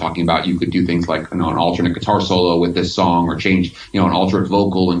 I'm more talking about you could do things like, an alternate guitar solo with this song, or change, an alternate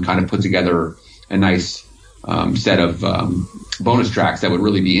vocal and kind of put together a nice set of bonus tracks that would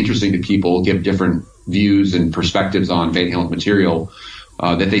really be interesting to people, give different views and perspectives on Van Halen material.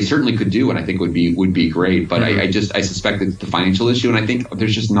 That they certainly could do, and I think would be great. But mm-hmm. I suspect it's the financial issue, and I think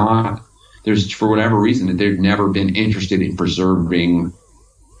there's for whatever reason that they've never been interested in preserving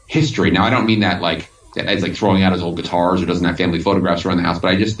history. Now, I don't mean that like Ed's like throwing out his old guitars or doesn't have family photographs around the house,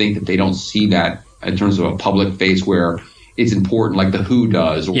 but I just think that they don't see that in terms of a public face where it's important, like the Who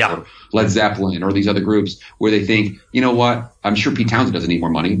does, or Yeah. Led Zeppelin, or these other groups, where they think, you know what, I'm sure Pete Townsend doesn't need more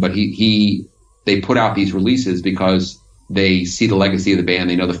money, but they put out these releases because they see the legacy of the band,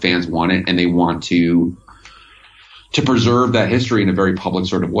 they know the fans want it, and they want to preserve that history in a very public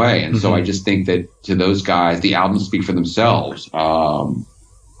sort of way. And so I just think that to those guys, the albums speak for themselves.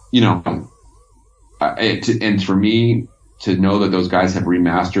 You know, and for me to know that those guys have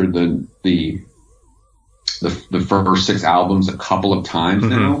remastered the first 6 albums a couple of times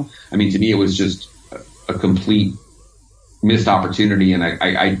now. I mean, to me, it was just a complete missed opportunity. And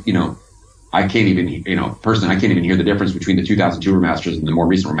I can't even, personally, I can't even hear the difference between the 2002 remasters and the more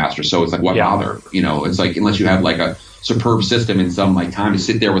recent remasters. So it's like, what bother? You know, it's like, unless you have like a superb system and some like time to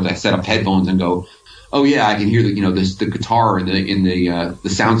sit there with a set of headphones and go, oh yeah, I can hear the guitar in the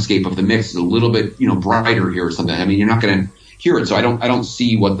soundscape of the mix is a little bit, brighter here or something. I mean, you're not going to hear it. So I don't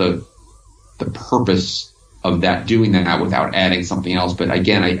see what the purpose of doing that without adding something else. But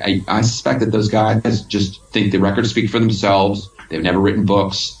again, I suspect that those guys just think the records speak for themselves. They've never written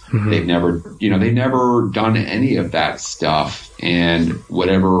books. They've never done any of that stuff. And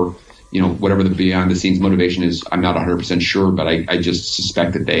whatever the behind the scenes motivation is, I'm not 100% sure, but I just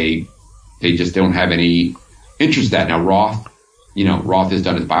suspect that they just don't have any interest in that. Now, Roth has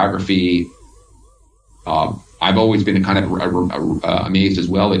done his biography. I've always been kind of amazed as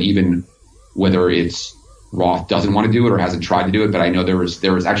well that even whether it's Roth doesn't want to do it or hasn't tried to do it, but I know there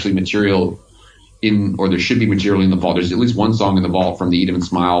was actually material or there should be material in the vault. There's at least one song in the vault from the Eat 'Em and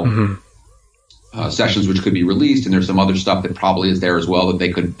Smile sessions which could be released, and there's some other stuff that probably is there as well that they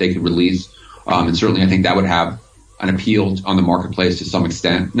could release. And certainly I think that would have an appeal on the marketplace to some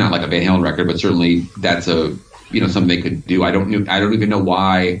extent. Not like a Van Halen record, but certainly that's something they could do. I don't even know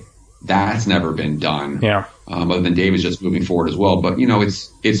why that's never been done. Yeah. Other than Dave is just moving forward as well. But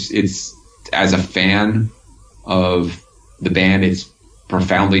it's as a fan of the band, it's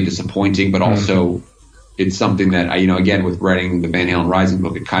profoundly disappointing, but also it's something that again, with writing the Van Halen Rising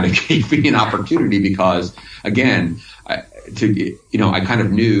book, it kind of gave me an opportunity because, again, I kind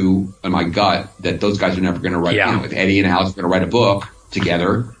of knew in my gut that those guys are never going to write. If Eddie and Alex are going to write a book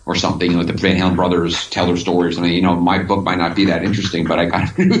together or something, the Van Halen brothers tell their stories. I mean, my book might not be that interesting, but I kind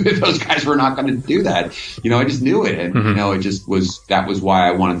of knew that those guys were not going to do that. I just knew it, and that was why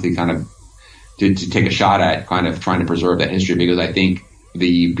I wanted to kind of to take a shot at kind of trying to preserve that history, because I think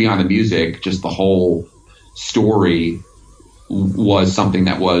beyond the music, just the whole story was something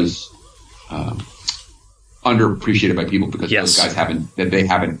that was underappreciated by people because those guys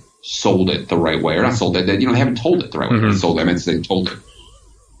haven't sold it the right way, or not sold it. They haven't told it the right way. They sold it. I meant to say told it.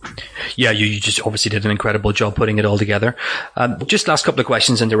 Yeah, you just obviously did an incredible job putting it all together. Just last couple of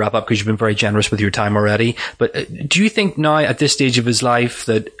questions and to wrap up, because you've been very generous with your time already. But do you think now, at this stage of his life,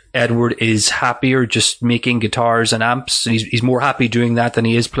 that Edward is happier just making guitars and amps? He's more happy doing that than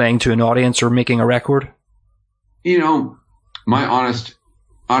he is playing to an audience or making a record? My honest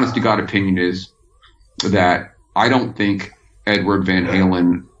to God opinion is that I don't think Edward Van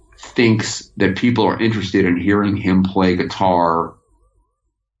Halen thinks that people are interested in hearing him play guitar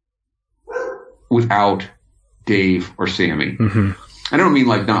without Dave or Sammy. I don't mean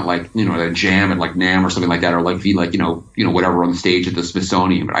not a jam at NAMM or something like that, or whatever on the stage at the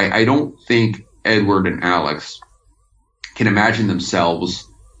Smithsonian. But I don't think Edward and Alex can imagine themselves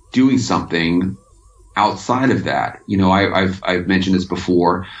doing something outside of that. I've mentioned this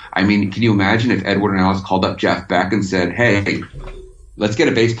before. I mean, can you imagine if Edward and Alex called up Jeff Beck and said, "Hey, let's get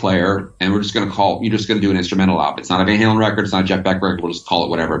a bass player, and you're just going to do an instrumental album. It's not a Van Halen record. It's not a Jeff Beck record. We'll just call it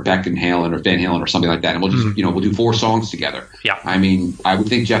whatever, Beck and Halen or Van Halen or something like that. And we'll just, we'll do 4 songs together." Yeah. I mean, I would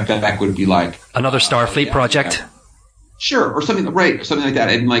think Jeff Beck would be like another Starfleet project. Yeah. Sure. Or something, right. Or something like that.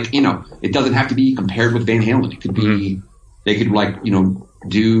 And it doesn't have to be compared with Van Halen. It could be, they could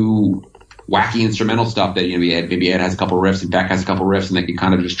do wacky instrumental stuff that, maybe Ed has a couple riffs and Beck has a couple riffs, and they could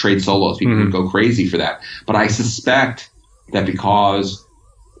kind of just trade solos. People would go crazy for that. But I suspect that because,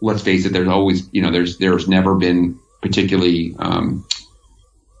 let's face it, there's always, there's never been particularly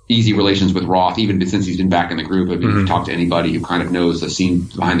easy relations with Roth, even since he's been back in the group. I mean, if you talk to anybody who kind of knows the scene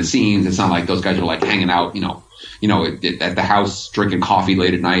behind the scenes, it's not like those guys are hanging out, at the house drinking coffee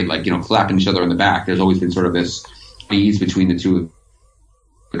late at night, clapping each other in the back. There's always been sort of this ease between the two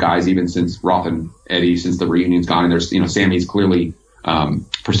guys, even since Roth and Eddie, since the reunion's gone. And there's, Sammy's clearly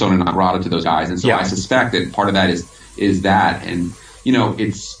persona non grata to those guys, and so I suspect that part of that is that. And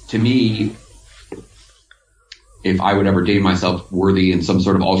it's, to me, if I would ever deem myself worthy in some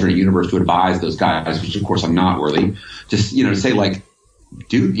sort of alternate universe to advise those guys, which of course I'm not worthy, just to say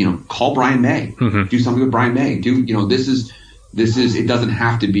dude, call Brian May, do something with Brian May, this is it doesn't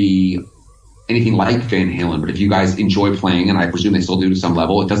have to be anything like Van Halen, but if you guys enjoy playing, and I presume they still do to some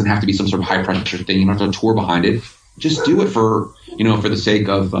level, it doesn't have to be some sort of high pressure thing. You don't have to tour behind it. Just do it for the sake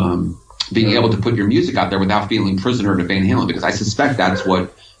of being able to put your music out there without feeling prisoner to Van Halen, because I suspect that's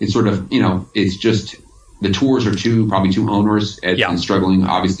what it's sort of, it's just the tours are probably too onerous. Ed's been struggling.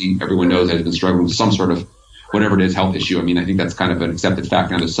 Obviously, everyone knows Ed's been struggling with some sort of whatever it is, health issue. I mean, I think that's kind of an accepted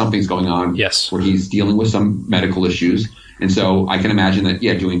fact now that something's going on where he's dealing with some medical issues. And so I can imagine that,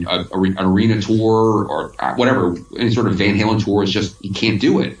 doing an arena tour or whatever, any sort of Van Halen tour is just, you can't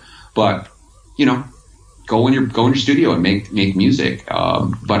do it. But, go in your studio and make music.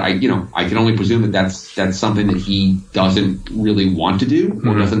 But I can only presume that that's something that he doesn't really want to do,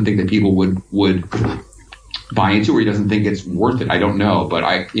 or doesn't think that people would buy into, or he doesn't think it's worth it. I don't know. But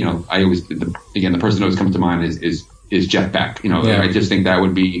I always, the person that always comes to mind is Jeff Beck. I just think that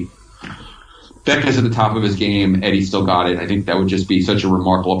would be, Beck is at the top of his game. Eddie still got it. I think that would just be such a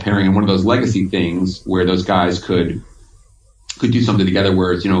remarkable pairing, and one of those legacy things where those guys could do something together.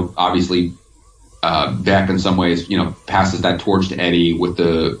 Where it's, obviously, Beck in some ways, passes that torch to Eddie with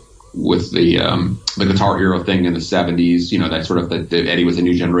the Guitar Hero thing in the 70s. That sort of the Eddie was a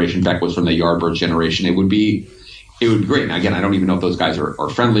new generation. Beck was from the Yardbirds generation. It would be great. And again, I don't even know if those guys are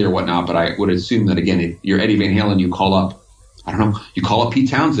friendly or whatnot, but I would assume that again, if you're Eddie Van Halen, you call up Pete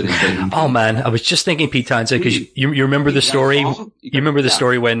Townsend and say, oh man, I was just thinking Pete Townsend, because you remember the story. Awesome. You remember the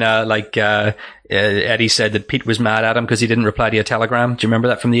story when Eddie said that Pete was mad at him because he didn't reply to a telegram. Do you remember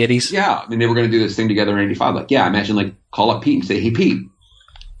that from the 80s? Yeah, I mean, they were going to do this thing together in 85. Imagine call up Pete and say, hey Pete,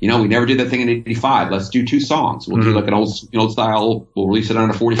 we never did that thing in 85. Let's do 2 songs. We'll do an old style. We'll release it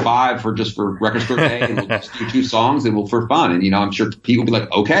on a 45 for Record Store Day, and we'll just do 2 songs and for fun. And I'm sure Pete will be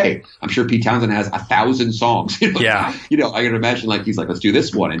like, okay. I'm sure Pete Townsend has 1,000 songs. Yeah. I can imagine he's like, let's do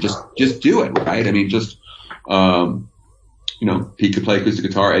this one and just do it, right? I mean, Pete could play acoustic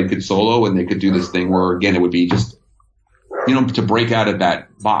guitar, Ed could solo, and they could do this thing where again it would be just to break out of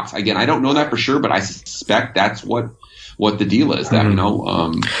that box. Again, I don't know that for sure, but I suspect that's what the deal is. That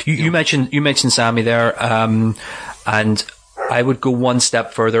you mentioned Sammy there, and I would go one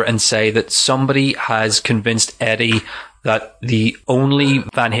step further and say that somebody has convinced Eddie that the only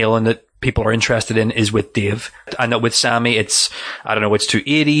Van Halen that people are interested in is with Dave, and that with Sammy it's too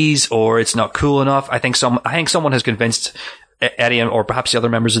 80s or it's not cool enough. I think someone has convinced Eddie or perhaps the other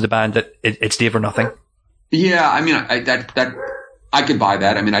members of the band that it's Dave or nothing. Yeah, I mean I could buy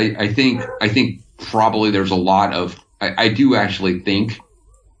that. I mean I think probably there's a lot of. I do actually think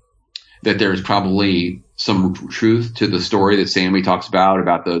that there's probably some truth to the story that Sammy talks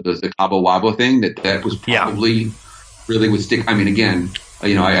about the Cabo Wabo thing, that was probably really would stick. I mean, again,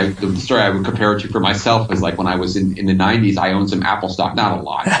 the story I would compare it to for myself is when I was in the 90s, I owned some Apple stock, not a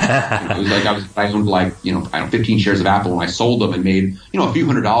lot. It was I owned 15 shares of Apple, and I sold them and made, a few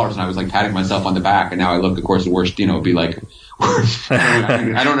 $100s, and I was patting myself on the back. And now I look, of course, the worst, it'd be I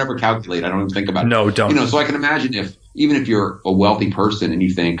don't ever calculate. I don't even think about it. No, don't. So I can imagine even if you're a wealthy person and you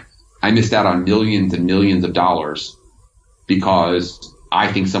think, I missed out on millions and millions of dollars because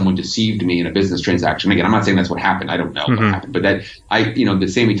I think someone deceived me in a business transaction. Again, I'm not saying that's what happened. I don't know what happened, but that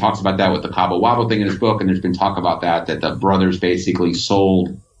Sammy talks about that with the Cabo Wabo thing in his book. And there's been talk about that the brothers basically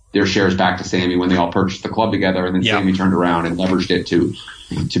sold their shares back to Sammy when they all purchased the club together. And then Sammy turned around and leveraged it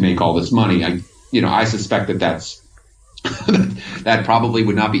to make all this money. I suspect that's, that probably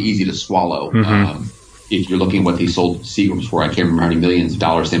would not be easy to swallow. If you're looking at what he sold Seagrams for. I can't remember how many millions of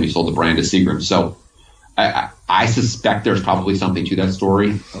dollars Sammy sold the brand to Seagrams. So I suspect there's probably something to that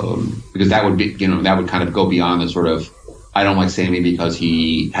story, because that would be, that would kind of go beyond the sort of, I don't like Sammy because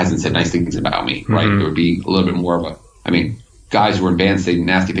he hasn't said nice things about me, right? It would be a little bit more of guys who are in bands say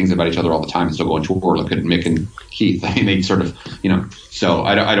nasty things about each other all the time and still go on tour. Look at Mick and Keith. I mean, they sort of, so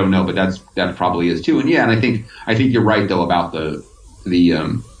I don't know, but that probably is too. And and I think you're right though about the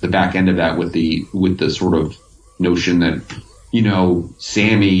back end of that with the sort of notion that,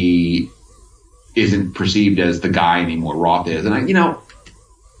 Sammy isn't perceived as the guy anymore. Roth is. And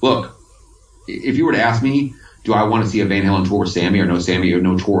look, if you were to ask me, do I want to see a Van Halen tour with Sammy or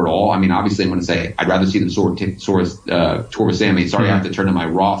no tour at all? I mean, obviously I'm going to say I'd rather see them tour with Sammy. Sorry, I have to turn to my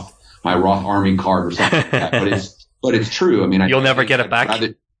Roth Army card or something like that. But it's true. I mean, you'll never get it back.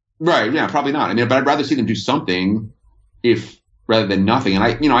 Right. Yeah, probably not. I mean, but I'd rather see them do something rather than nothing. And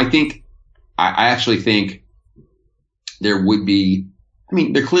I actually think there would be,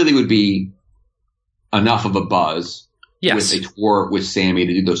 there clearly would be enough of a buzz with a tour with Sammy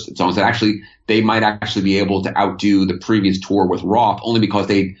to do those songs that actually they might actually be able to outdo the previous tour with Roth, only because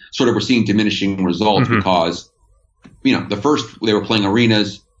they sort of were seeing diminishing results because, the first they were playing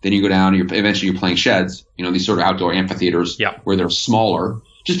arenas, then you go down and eventually you're playing sheds, these sort of outdoor amphitheaters where they're smaller.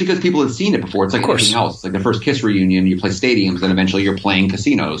 just because people have seen it before. It's like anything else. It's like the first Kiss reunion, you play stadiums, and eventually you're playing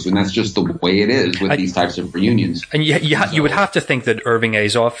casinos, and that's just the way it is with these types of reunions. And you would have to think that Irving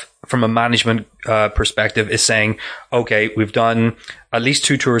Azoff, from a management perspective, is saying, okay, we've done at least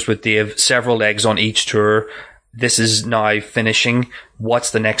 2 tours with Dave, several legs on each tour. This is now finishing.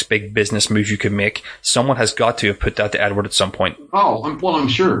 What's the next big business move you could make? Someone has got to have put that to Edward at some point. Oh, I'm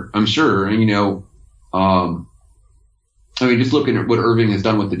sure. And, just looking at what Irving has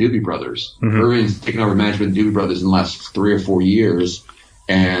done with the Doobie Brothers. Mm-hmm. Irving's taken over management of the Doobie Brothers in the last 3 or 4 years.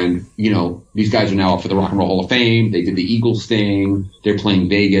 And, these guys are now up for the Rock and Roll Hall of Fame. They did the Eagles thing. They're playing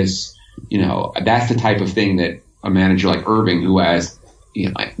Vegas. That's the type of thing that a manager like Irving, who has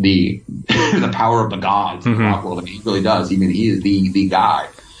the power of the gods in the rock world. I mean, he really does. He is the guy.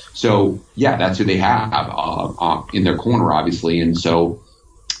 So, yeah, that's who they have in their corner, obviously. And so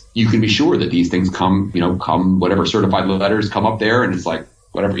you can be sure that these things come whatever certified letters come up there, and it's like,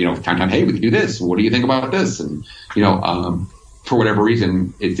 whatever, time, hey, we can do this. What do you think about this? And, for whatever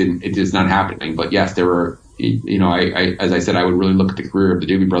reason, it is not happening. But yes, there are, as I said, I would really look at the career of the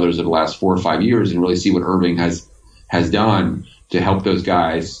Doobie Brothers over the last 4 or 5 years and really see what Irving has done to help those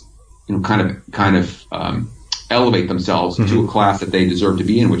guys, kind of elevate themselves to a class that they deserve to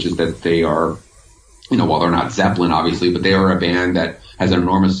be in, which is that they are, while they're not Zeppelin, obviously, but they are a band that has an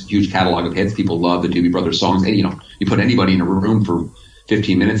enormous, huge catalog of hits. People love the Doobie Brothers songs. Hey, you put anybody in a room for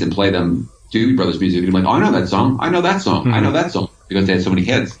 15 minutes and play them Doobie Brothers music, and you're like, oh, I know that song. I know that song. I know that song, because they had so many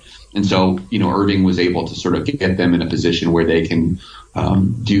hits. And so, Irving was able to sort of get them in a position where they can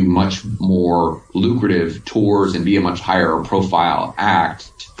do much more lucrative tours and be a much higher profile act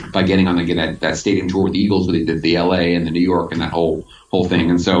by getting on that stadium tour with the Eagles, where they did the LA and the New York and that whole thing.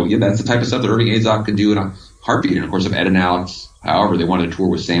 And so, yeah, that's the type of stuff that Irving Azoff could do in a heartbeat. And of course, if Ed and Alex, however, they wanted to tour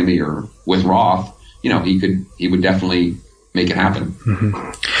with Sammy or with Roth, he would definitely make it happen.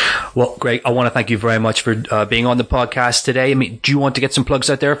 Mm-hmm. Well, Greg, I want to thank you very much for being on the podcast today. I mean, do you want to get some plugs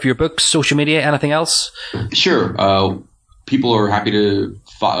out there for your books, social media, anything else? Sure. People are happy to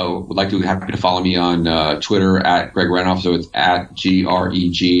happy to follow me on Twitter at Greg Renoff. So it's at GregRenoff.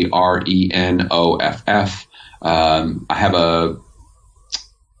 I have a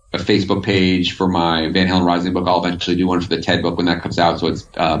Facebook page for my Van Halen Rising book. I'll eventually do one for the TED book when that comes out. So it's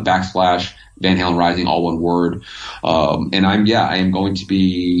 / Van Halen Rising, all one word. And I am going to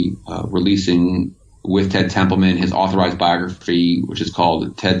be releasing with Ted Templeman his authorized biography, which is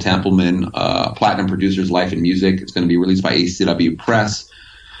called Ted Templeman, Platinum Producer's Life and Music. It's going to be released by ACW Press.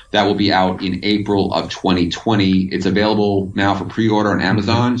 That will be out in April of 2020. It's available now for pre-order on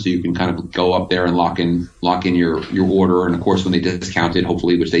Amazon, so you can kind of go up there and lock in your order. And of course, when they discount it,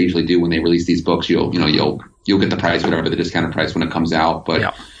 hopefully, which they usually do when they release these books, you'll get the price, whatever the discounted price when it comes out. But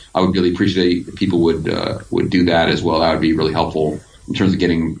yeah, I would really appreciate if people would do that as well. That would be really helpful in terms of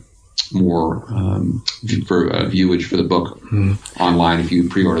getting more viewage for the book online if you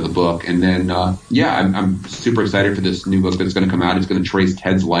pre-order the book. And then I'm super excited for this new book that's going to come out. It's going to trace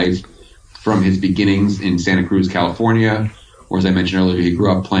Ted's life from his beginnings in Santa Cruz, California, where, as I mentioned earlier, he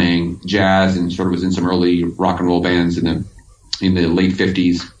grew up playing jazz and sort of was in some early rock and roll bands in the late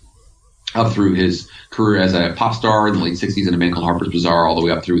 50s, up through his career as a pop star in the late 60s in a band called Harper's Bazaar, all the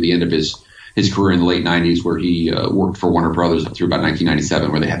way up through the end of his career in the late 90s, where he worked for Warner Brothers up through about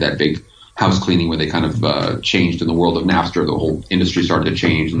 1997, where they had that big house cleaning where they kind of changed in the world of Napster. The whole industry started to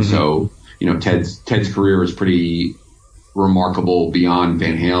change. And so, Ted's career is pretty remarkable beyond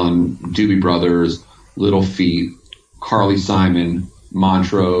Van Halen, Doobie Brothers, Little Feat, Carly Simon,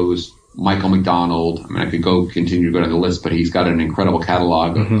 Montrose, Michael McDonald. I mean, I could continue to go down the list, but he's got an incredible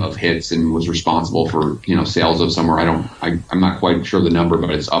catalog of hits and was responsible for, sales of somewhere. I'm not quite sure the number, but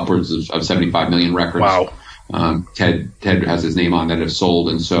it's upwards of 75 million records. Wow. Ted has his name on that have sold.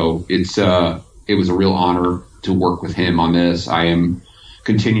 And so it was a real honor to work with him on this. I am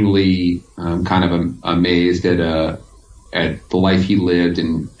continually kind of amazed at the life he lived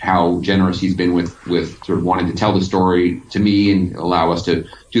and how generous he's been with sort of wanting to tell the story to me and allow us to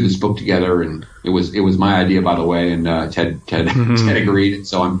do this book together. And it was my idea, by the way, and Ted agreed. And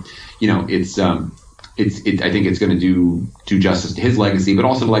so I'm, I think it's going to do justice to his legacy, but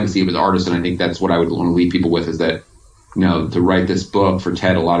also the legacy of his artist. And I think that's what I would want to leave people with, is that, to write this book for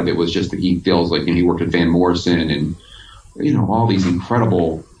Ted, a lot of it was just that he feels like, he worked with Van Morrison and, all these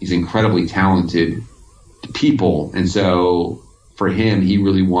incredibly talented people. And so for him, he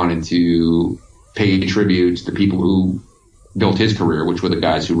really wanted to pay tribute to the people who built his career, which were the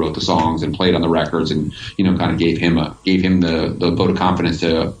guys who wrote the songs and played on the records and, you know, kind of gave him the vote of confidence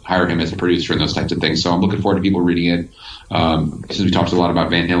to hire him as a producer and those types of things. So I'm looking forward to people reading it. Since we talked a lot about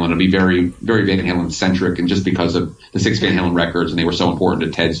Van Halen, it'll be very, very Van Halen centric, and just because of the 6 Van Halen records and they were so important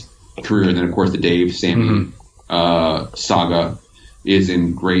to Ted's career. And then of course the Dave, Sammy, saga is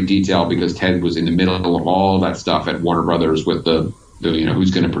in great detail because Ted was in the middle of all that stuff at Warner Brothers with the you know, who's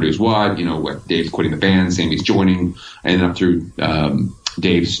going to produce what, you know, Dave's quitting the band, Sammy's joining, and up through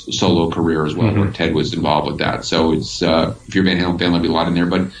Dave's solo career as well, where Ted was involved with that. So it's, if you're a Van Halen fan, there'll be a lot in there.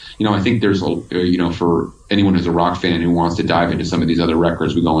 But, you know, I think there's, you know, for anyone who's a rock fan who wants to dive into some of these other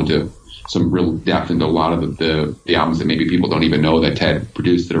records, we go into some real depth into a lot of the albums that maybe people don't even know that Ted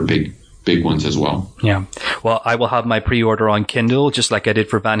produced that are big ones as well. Yeah. Well, I will have my pre-order on Kindle, just like I did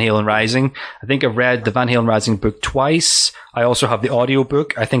for Van Halen Rising. I think I've read the Van Halen Rising book twice. I also have the audio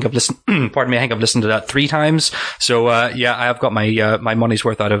book. I think I've listened, pardon me, I think I've listened to that 3 times. So, yeah, I've got my, my money's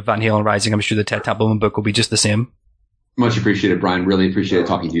worth out of Van Halen Rising. I'm sure the Ted Templeman book will be just the same. Much appreciated, Brian. Really appreciate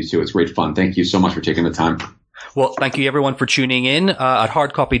talking to you too. It's great fun. Thank you so much for taking the time. Well, thank you everyone for tuning in. At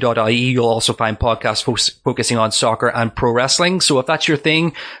HardCopy.ie, you'll also find podcasts focusing on soccer and pro wrestling. So if that's your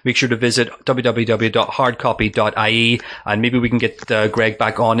thing, make sure to visit www.hardcopy.ie, and maybe we can get Greg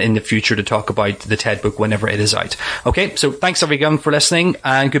back on in the future to talk about the TED book whenever it is out. Okay, so thanks everyone for listening,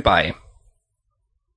 and goodbye.